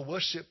singing in a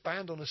worship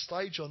band on a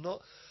stage or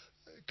not.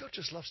 God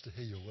just loves to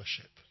hear your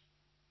worship.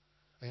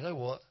 And you know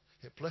what?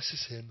 It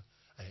blesses him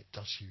and it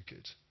does you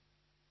good.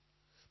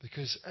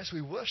 Because as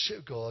we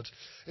worship God,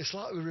 it's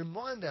like we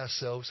remind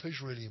ourselves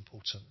who's really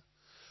important.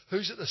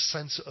 Who's at the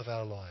centre of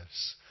our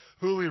lives?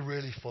 Who are we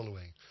really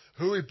following?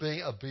 Who are we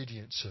being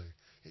obedient to?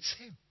 It's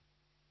him.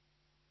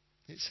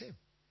 It's him.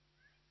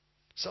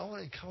 So I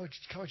want to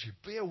encourage you,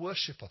 be a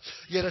worshipper.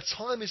 Yet a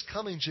time is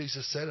coming,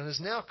 Jesus said, and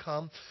has now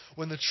come,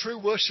 when the true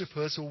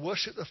worshippers will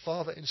worship the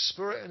Father in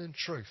spirit and in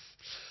truth.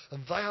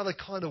 And they are the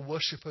kind of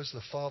worshippers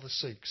the Father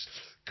seeks.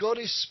 God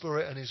is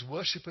spirit, and his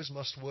worshippers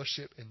must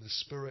worship in the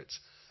spirit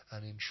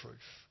and in truth.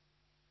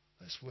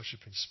 Let's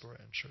worship in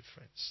spirit and truth,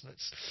 friends.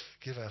 Let's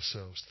give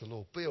ourselves to the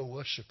Lord. Be a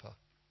worshipper.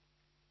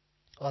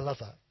 I love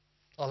that.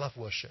 I love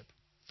worship.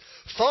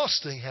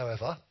 Fasting,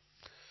 however,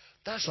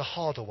 that's a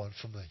harder one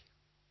for me.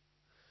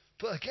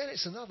 But again,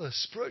 it's another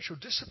spiritual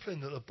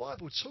discipline that the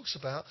Bible talks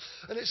about,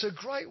 and it's a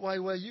great way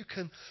where you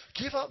can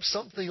give up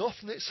something.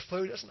 Often it's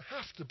food, it doesn't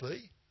have to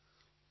be,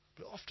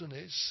 but it often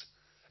is,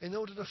 in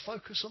order to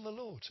focus on the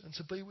Lord and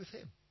to be with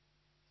him.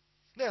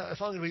 Now,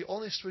 if I'm going to be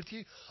honest with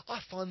you,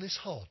 I find this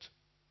hard.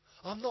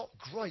 I'm not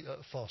great at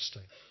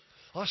fasting.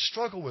 I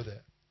struggle with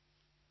it.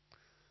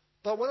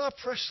 But when I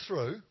press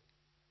through,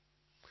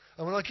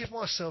 and when I give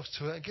myself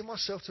to it and give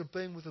myself to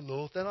being with the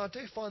Lord, then I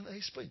do find that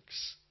he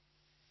speaks.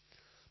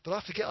 But I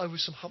have to get over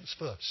some humps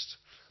first.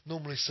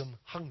 Normally some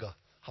hunger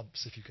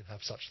humps, if you can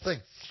have such a thing.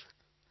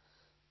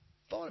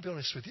 But I want to be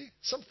honest with you.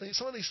 Some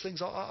of these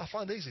things I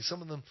find easy.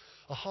 Some of them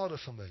are harder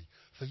for me.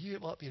 For you,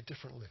 it might be a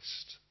different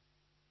list.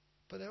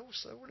 But they're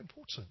all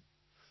important.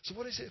 So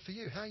what is it for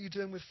you? How are you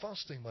doing with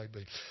fasting,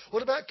 maybe?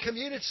 What about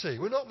community?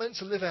 We're not meant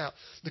to live out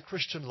the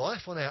Christian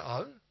life on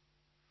our own.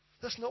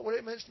 That's not what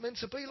it's meant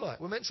to be like.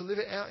 We're meant to live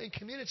it out in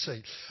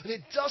community. And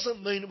it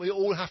doesn't mean that we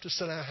all have to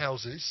sell our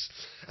houses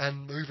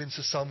and move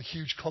into some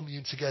huge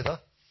commune together.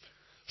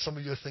 Some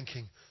of you are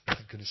thinking,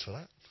 thank goodness for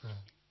that.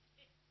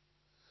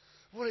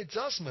 What it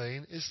does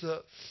mean is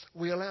that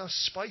we allow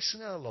space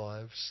in our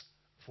lives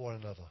for one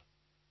another.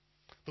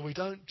 That we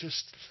don't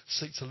just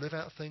seek to live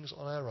out things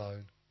on our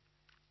own,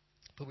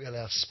 but we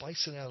allow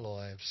space in our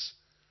lives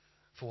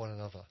for one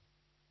another.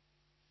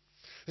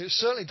 It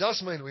certainly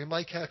does mean that we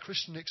make our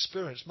Christian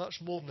experience much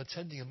more than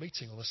attending a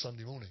meeting on a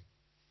Sunday morning.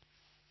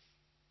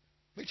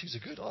 Meetings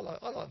are good. I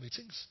like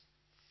meetings.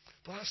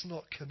 But that's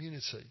not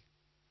community.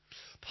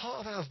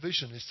 Part of our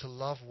vision is to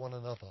love one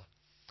another.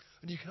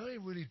 And you can only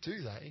really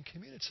do that in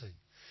community,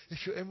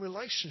 if you're in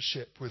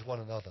relationship with one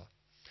another.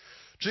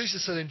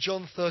 Jesus said in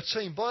John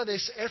 13, "By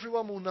this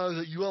everyone will know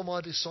that you are my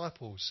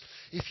disciples,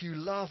 if you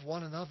love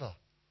one another."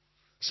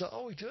 So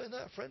are we doing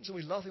that, friends? Are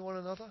we loving one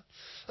another?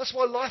 That's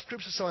why life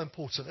groups are so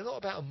important. They're not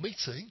about a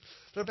meeting.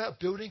 They're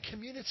about building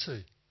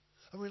community,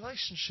 a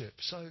relationship.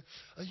 So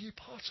are you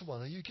part of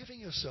one? Are you giving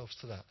yourselves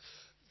to that,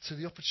 to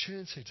the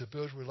opportunity to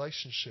build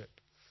relationship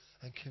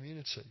and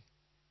community?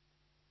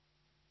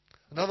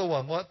 Another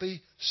one might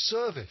be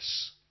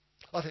service.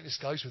 I think this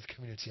goes with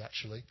community,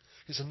 actually.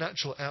 It's a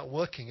natural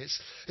outworking.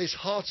 It's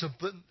hard to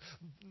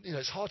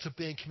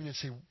be in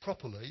community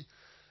properly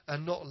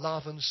and not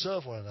love and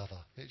serve one another.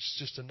 It's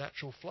just a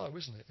natural flow,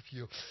 isn't it? If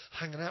you're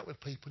hanging out with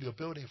people, you're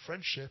building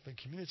friendship and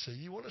community,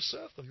 you want to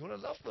serve them, you want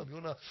to love them,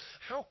 you want to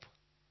help.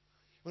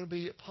 You want to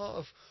be a part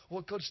of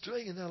what God's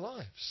doing in their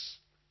lives.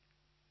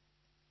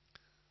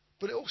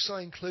 But it also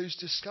includes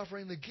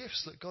discovering the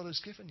gifts that God has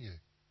given you.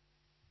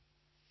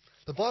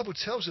 The Bible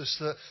tells us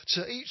that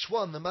to each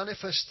one the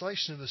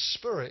manifestation of the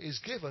Spirit is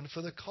given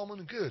for the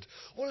common good.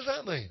 What does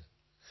that mean?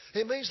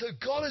 It means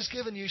that God has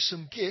given you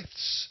some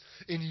gifts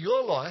in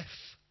your life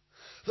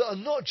that are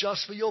not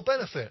just for your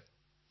benefit.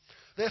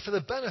 They're for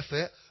the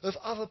benefit of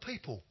other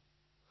people.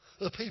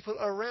 The people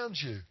around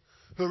you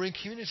who are in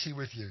community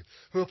with you,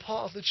 who are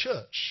part of the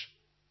church.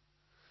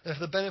 They're for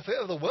the benefit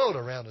of the world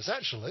around us,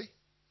 actually.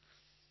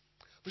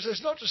 Because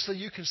it's not just that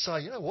you can say,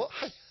 you know what,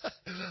 hey,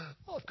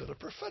 I've got a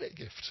prophetic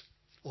gift.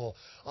 Or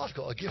I've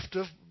got a gift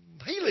of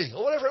healing,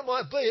 or whatever it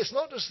might be. It's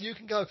not just you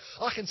can go,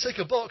 I can tick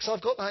a box,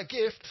 I've got that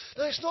gift.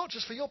 No, it's not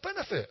just for your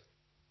benefit.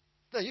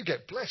 Now, you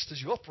get blessed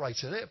as you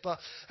operate in it, but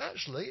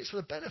actually it's for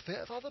the benefit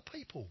of other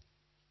people.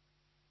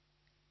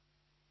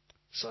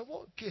 So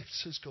what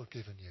gifts has God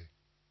given you?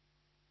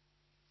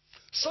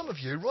 Some of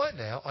you right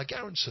now, I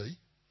guarantee,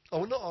 I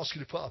will not ask you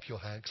to put up your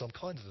hand because I'm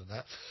kinder than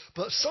that,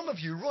 but some of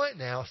you right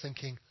now are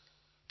thinking,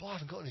 but I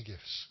haven't got any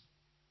gifts.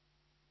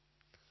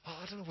 Oh,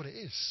 I don't know what it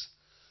is.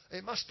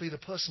 It must be the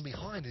person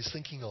behind is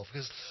thinking of,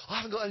 because I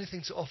haven't got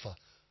anything to offer.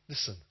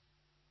 Listen,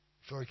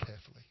 very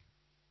carefully.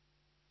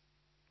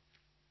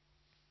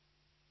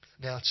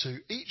 Now, to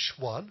each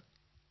one,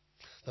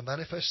 the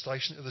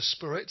manifestation of the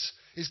Spirit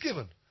is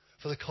given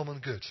for the common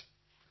good.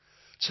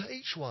 To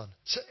each one,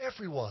 to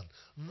everyone.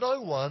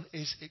 No one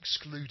is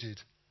excluded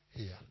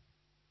here.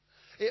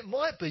 It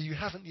might be you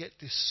haven't yet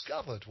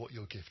discovered what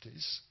your gift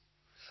is.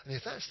 And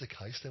if that's the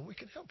case, then we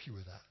can help you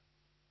with that.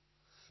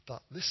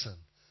 But listen,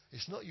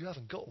 it's not you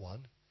haven't got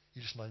one,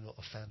 you just may not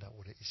have found out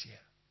what it is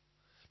yet.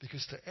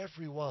 Because to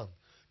everyone,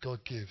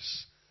 God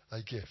gives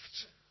a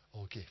gift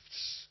or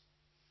gifts.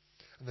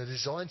 And they're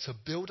designed to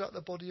build up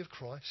the body of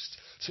Christ,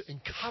 to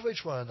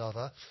encourage one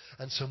another,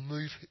 and to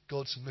move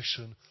God's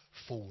mission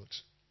forward.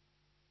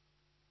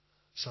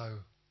 So,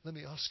 let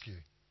me ask you,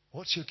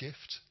 what's your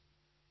gift?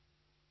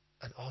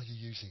 And are you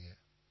using it?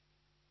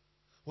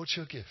 What's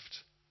your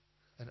gift?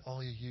 And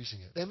are you using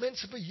it? They're meant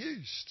to be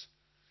used.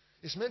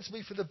 It's meant to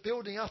be for the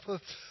building up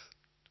of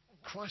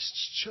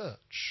Christ's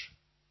church.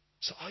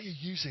 So are you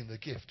using the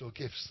gift or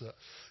gifts that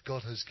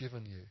God has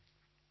given you?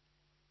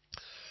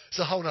 It's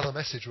a whole other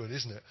message, really,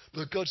 isn't it?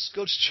 But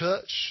God's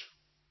church,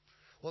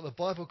 what the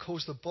Bible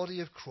calls the body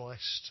of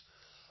Christ,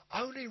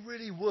 only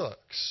really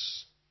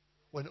works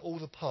when all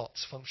the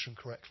parts function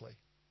correctly.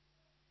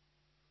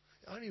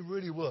 It only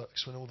really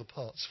works when all the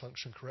parts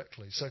function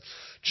correctly. So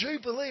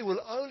Jubilee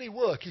will only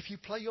work if you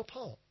play your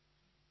part.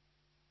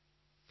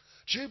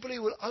 Jubilee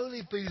will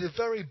only be the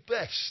very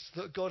best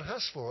that God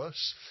has for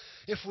us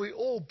if we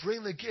all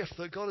bring the gift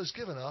that God has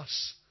given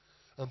us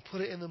and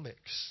put it in the mix.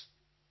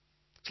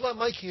 It's like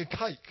making a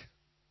cake.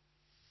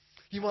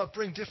 You might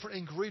bring different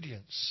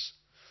ingredients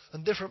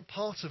and different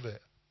parts of it,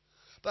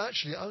 but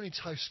actually it only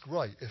tastes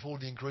great if all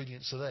the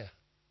ingredients are there.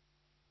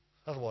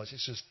 Otherwise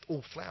it's just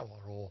all flour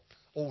or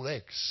all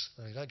eggs.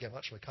 And you don't get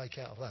much of a cake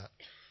out of that.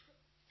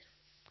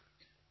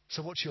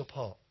 So what's your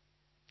part?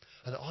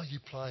 And are you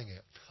playing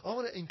it? I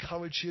want to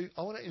encourage you.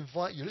 I want to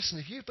invite you. Listen,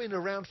 if you've been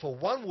around for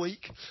 1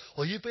 week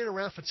or you've been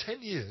around for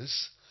 10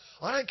 years,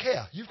 I don't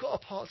care. You've got a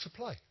part to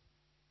play.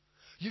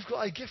 You've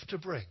got a gift to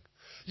bring.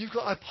 You've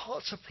got a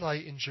part to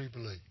play in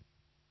Jubilee.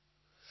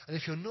 And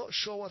if you're not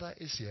sure what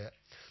that is yet,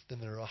 then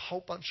there are a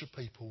whole bunch of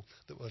people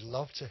that would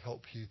love to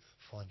help you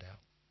find out.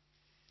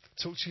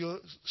 Talk to your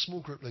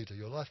small group leader,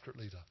 your life group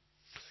leader.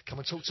 Come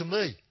and talk to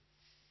me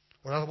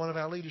or another one of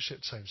our leadership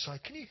team. Say,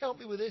 can you help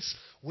me with this?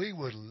 We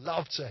would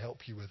love to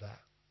help you with that.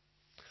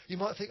 You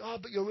might think, oh,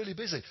 but you're really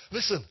busy.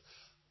 Listen,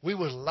 we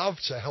would love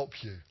to help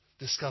you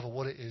discover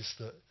what it is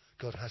that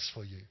God has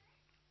for you.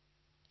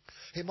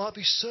 It might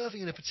be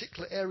serving in a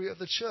particular area of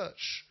the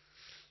church.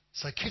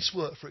 Say kids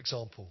work, for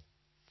example,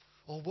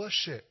 or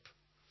worship,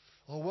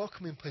 or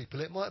welcoming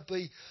people. It might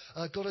be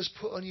God has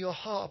put on your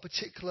heart a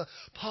particular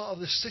part of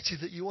the city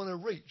that you want to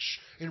reach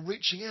in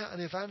reaching out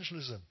and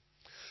evangelism.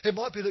 It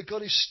might be that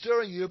God is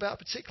stirring you about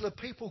a particular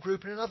people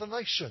group in another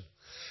nation.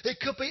 It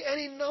could be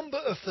any number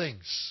of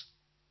things.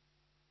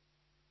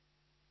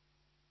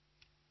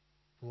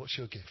 What's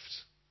your gift?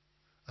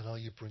 And are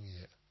you bringing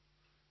it?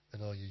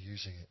 And are you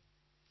using it?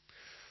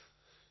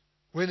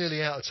 We're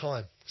nearly out of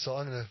time, so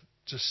I'm going to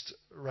just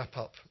wrap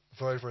up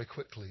very, very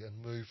quickly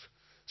and move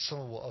some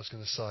of what I was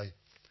going to say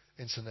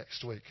into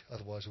next week.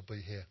 Otherwise, we'll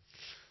be here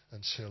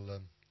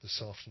until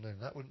this afternoon.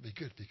 That wouldn't be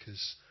good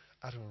because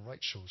Adam and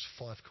Rachel's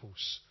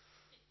 5-course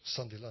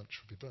Sunday lunch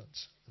would be burnt,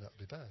 and that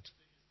would be bad.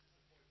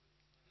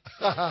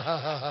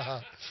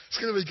 It's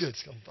going to be good.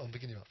 I'm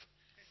picking you up.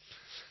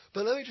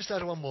 But let me just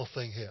add one more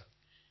thing here.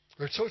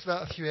 We've talked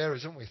about a few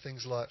areas, haven't we?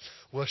 Things like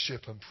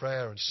worship and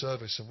prayer and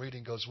service and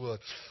reading God's Word.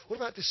 What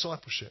about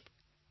discipleship?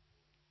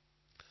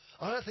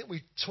 I don't think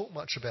we talk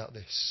much about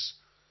this,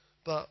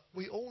 but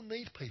we all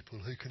need people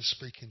who can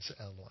speak into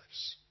our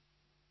lives.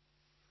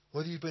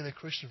 Whether you've been a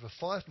Christian for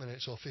 5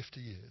 minutes or 50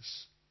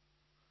 years,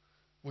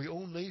 we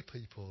all need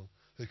people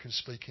who can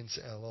speak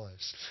into our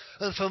lives.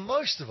 And for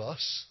most of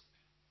us,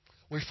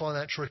 we find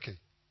that tricky.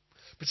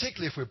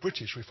 Particularly if we're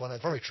British, we find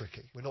that very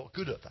tricky. We're not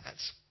good at that.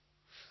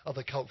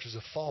 Other cultures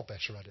are far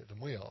better at it than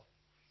we are.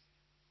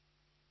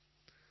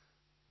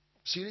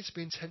 So you need to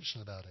be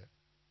intentional about it.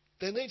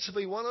 There needs to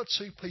be 1 or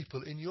 2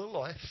 people in your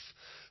life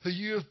who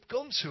you have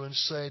gone to and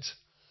said,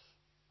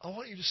 I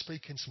want you to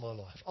speak into my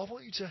life. I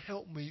want you to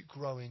help me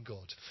grow in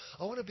God.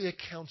 I want to be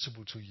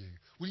accountable to you.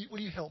 Will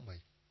you help me?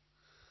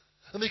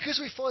 And because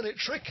we find it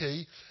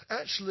tricky,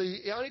 actually,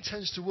 it only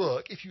tends to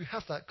work if you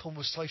have that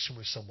conversation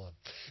with someone.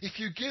 If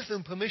you give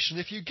them permission,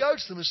 if you go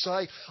to them and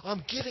say,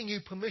 I'm giving you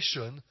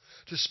permission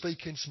to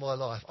speak into my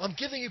life. I'm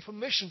giving you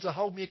permission to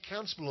hold me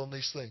accountable on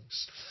these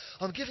things.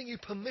 I'm giving you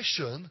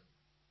permission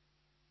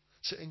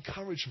to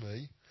encourage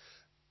me,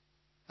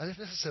 and if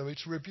necessary,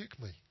 to rebuke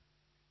me.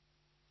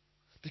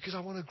 Because I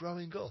want to grow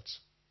in God.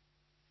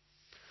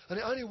 And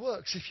it only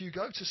works if you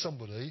go to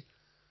somebody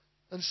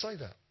and say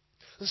that.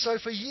 And so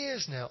for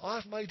years now,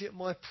 I've made it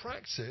my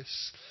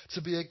practice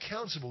to be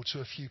accountable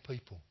to a few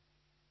people.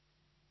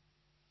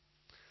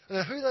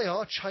 Now, who they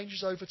are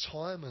changes over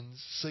time and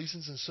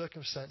seasons and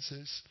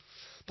circumstances.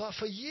 But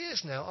for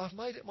years now, I've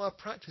made it my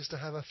practice to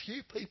have a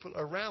few people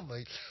around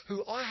me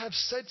who I have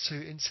said to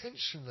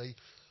intentionally,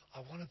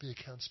 I want to be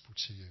accountable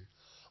to you.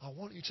 I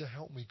want you to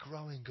help me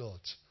grow in God.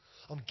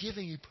 I'm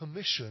giving you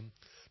permission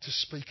to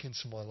speak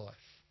into my life.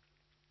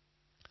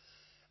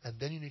 And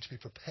then you need to be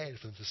prepared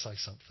for them to say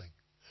something.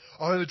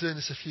 I remember doing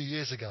this a few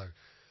years ago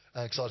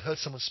because I'd heard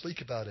someone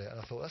speak about it and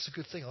I thought, that's a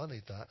good thing, I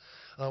need that.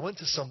 And I went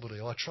to somebody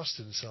who I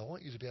trusted and said, I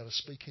want you to be able to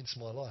speak into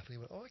my life. And he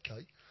went, oh,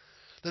 okay.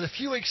 Then a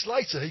few weeks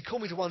later, he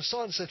called me to one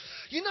side and said,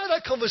 you know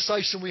that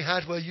conversation we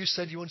had where you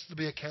said you wanted to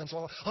be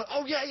accountable? I went,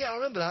 oh, yeah, I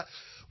remember that.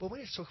 Well, we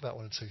need to talk about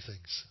 1 or 2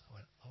 things. I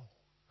went,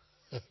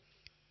 oh.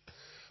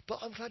 But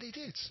I'm glad he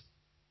did.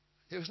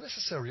 It was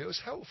necessary. It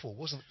was helpful. It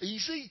wasn't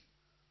easy,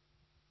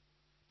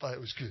 but it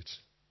was good.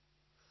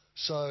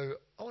 So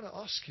I want to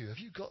ask you, have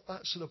you got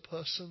that sort of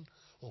person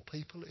or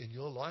people in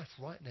your life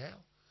right now?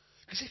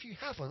 Because if you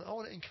haven't, I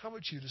want to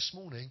encourage you this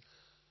morning,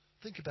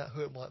 think about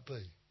who it might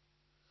be.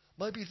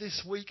 Maybe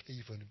this week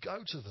even, go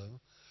to them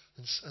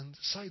and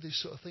say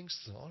these sort of things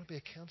to them. I want to be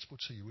accountable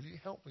to you. Will you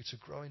help me to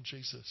grow in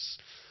Jesus?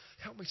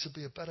 Help me to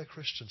be a better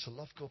Christian, to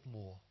love God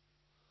more.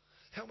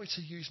 Help me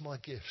to use my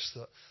gifts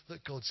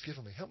that God's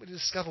given me. Help me to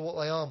discover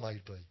what they are,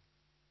 maybe.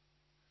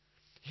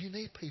 You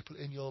need people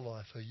in your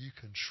life who you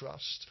can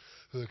trust,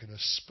 who are going to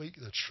speak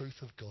the truth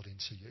of God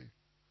into you.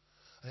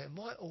 And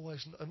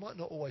it might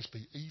not always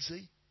be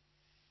easy.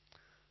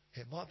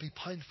 It might be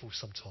painful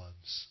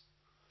sometimes.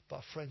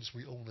 But friends,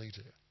 we all need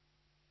it.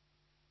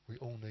 We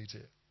all need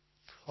it.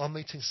 I'm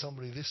meeting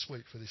somebody this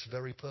week for this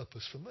very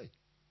purpose for me,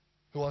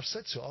 who I've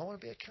said to, I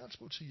want to be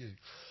accountable to you.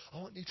 I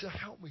want you to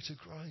help me to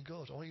grow in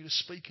God. I want you to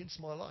speak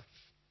into my life.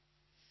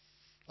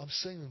 I'm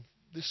seeing them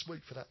this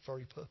week for that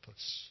very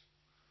purpose.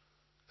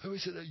 Who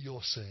is it that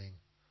you're seeing?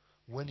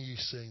 When are you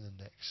seeing them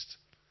next?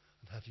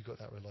 And have you got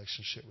that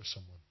relationship with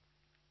someone?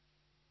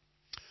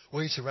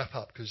 We need to wrap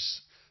up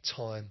because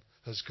time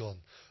has gone.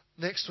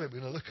 Next week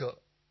we're going to look at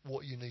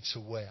what you need to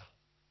wear.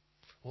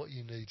 What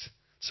you need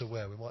to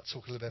wear. We might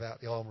talk a little bit about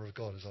the armour of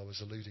God, as I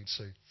was alluding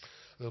to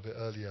a little bit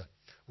earlier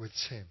with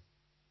Tim.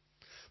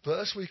 But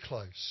as we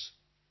close,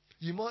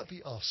 you might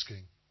be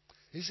asking,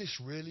 is this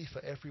really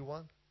for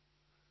everyone?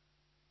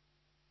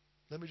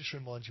 let me just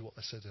remind you what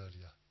I said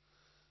earlier.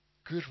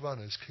 Good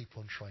runners keep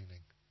on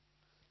training.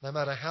 No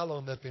matter how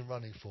long they've been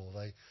running for,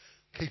 they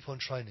keep on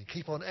training,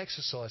 keep on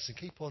exercising,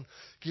 keep on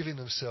giving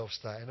themselves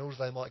that in order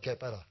they might get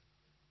better.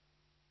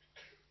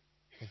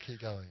 And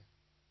keep going.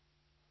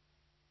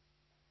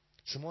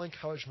 So my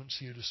encouragement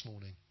to you this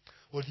morning,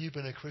 whether you've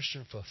been a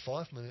Christian for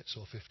 5 minutes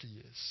or 50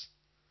 years,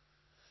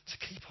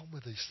 to keep on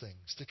with these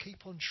things, to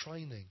keep on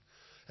training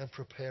and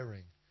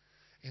preparing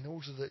in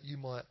order that you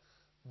might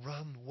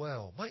run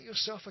well. Make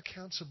yourself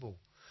accountable.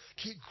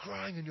 Keep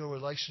growing in your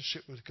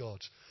relationship with God.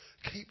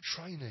 Keep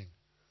training.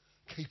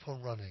 Keep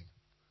on running.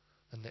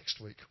 And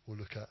next week we'll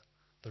look at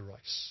the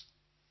race.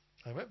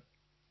 Amen?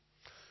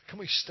 Can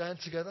we stand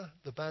together?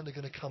 The band are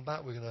going to come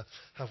back. We're going to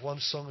have one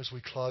song as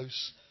we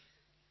close.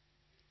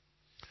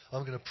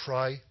 I'm going to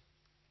pray.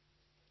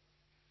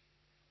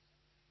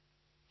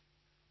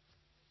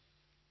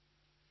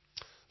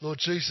 Lord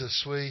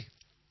Jesus, we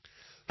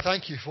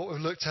thank you for what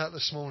we've looked at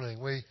this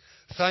morning. We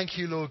thank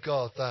you, Lord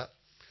God, that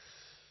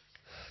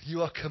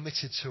you are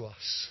committed to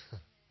us.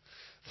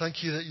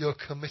 Thank you that you're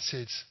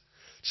committed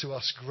to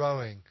us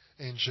growing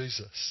in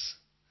Jesus.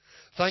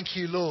 Thank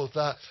you, Lord,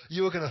 that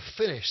you are going to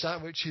finish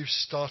that which you've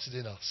started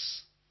in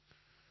us.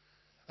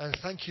 And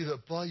thank you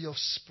that by your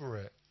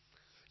Spirit,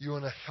 you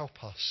want to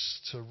help us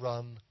to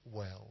run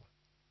well.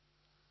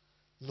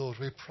 Lord,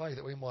 we pray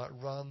that we might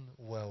run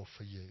well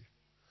for you.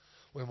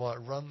 We might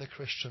run the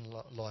Christian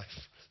life,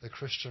 the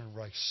Christian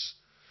race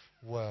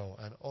well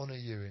and honour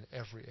you in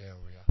every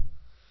area.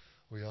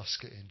 We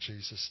ask it in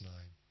Jesus'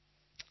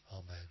 name.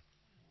 Amen.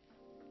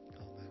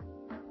 Amen.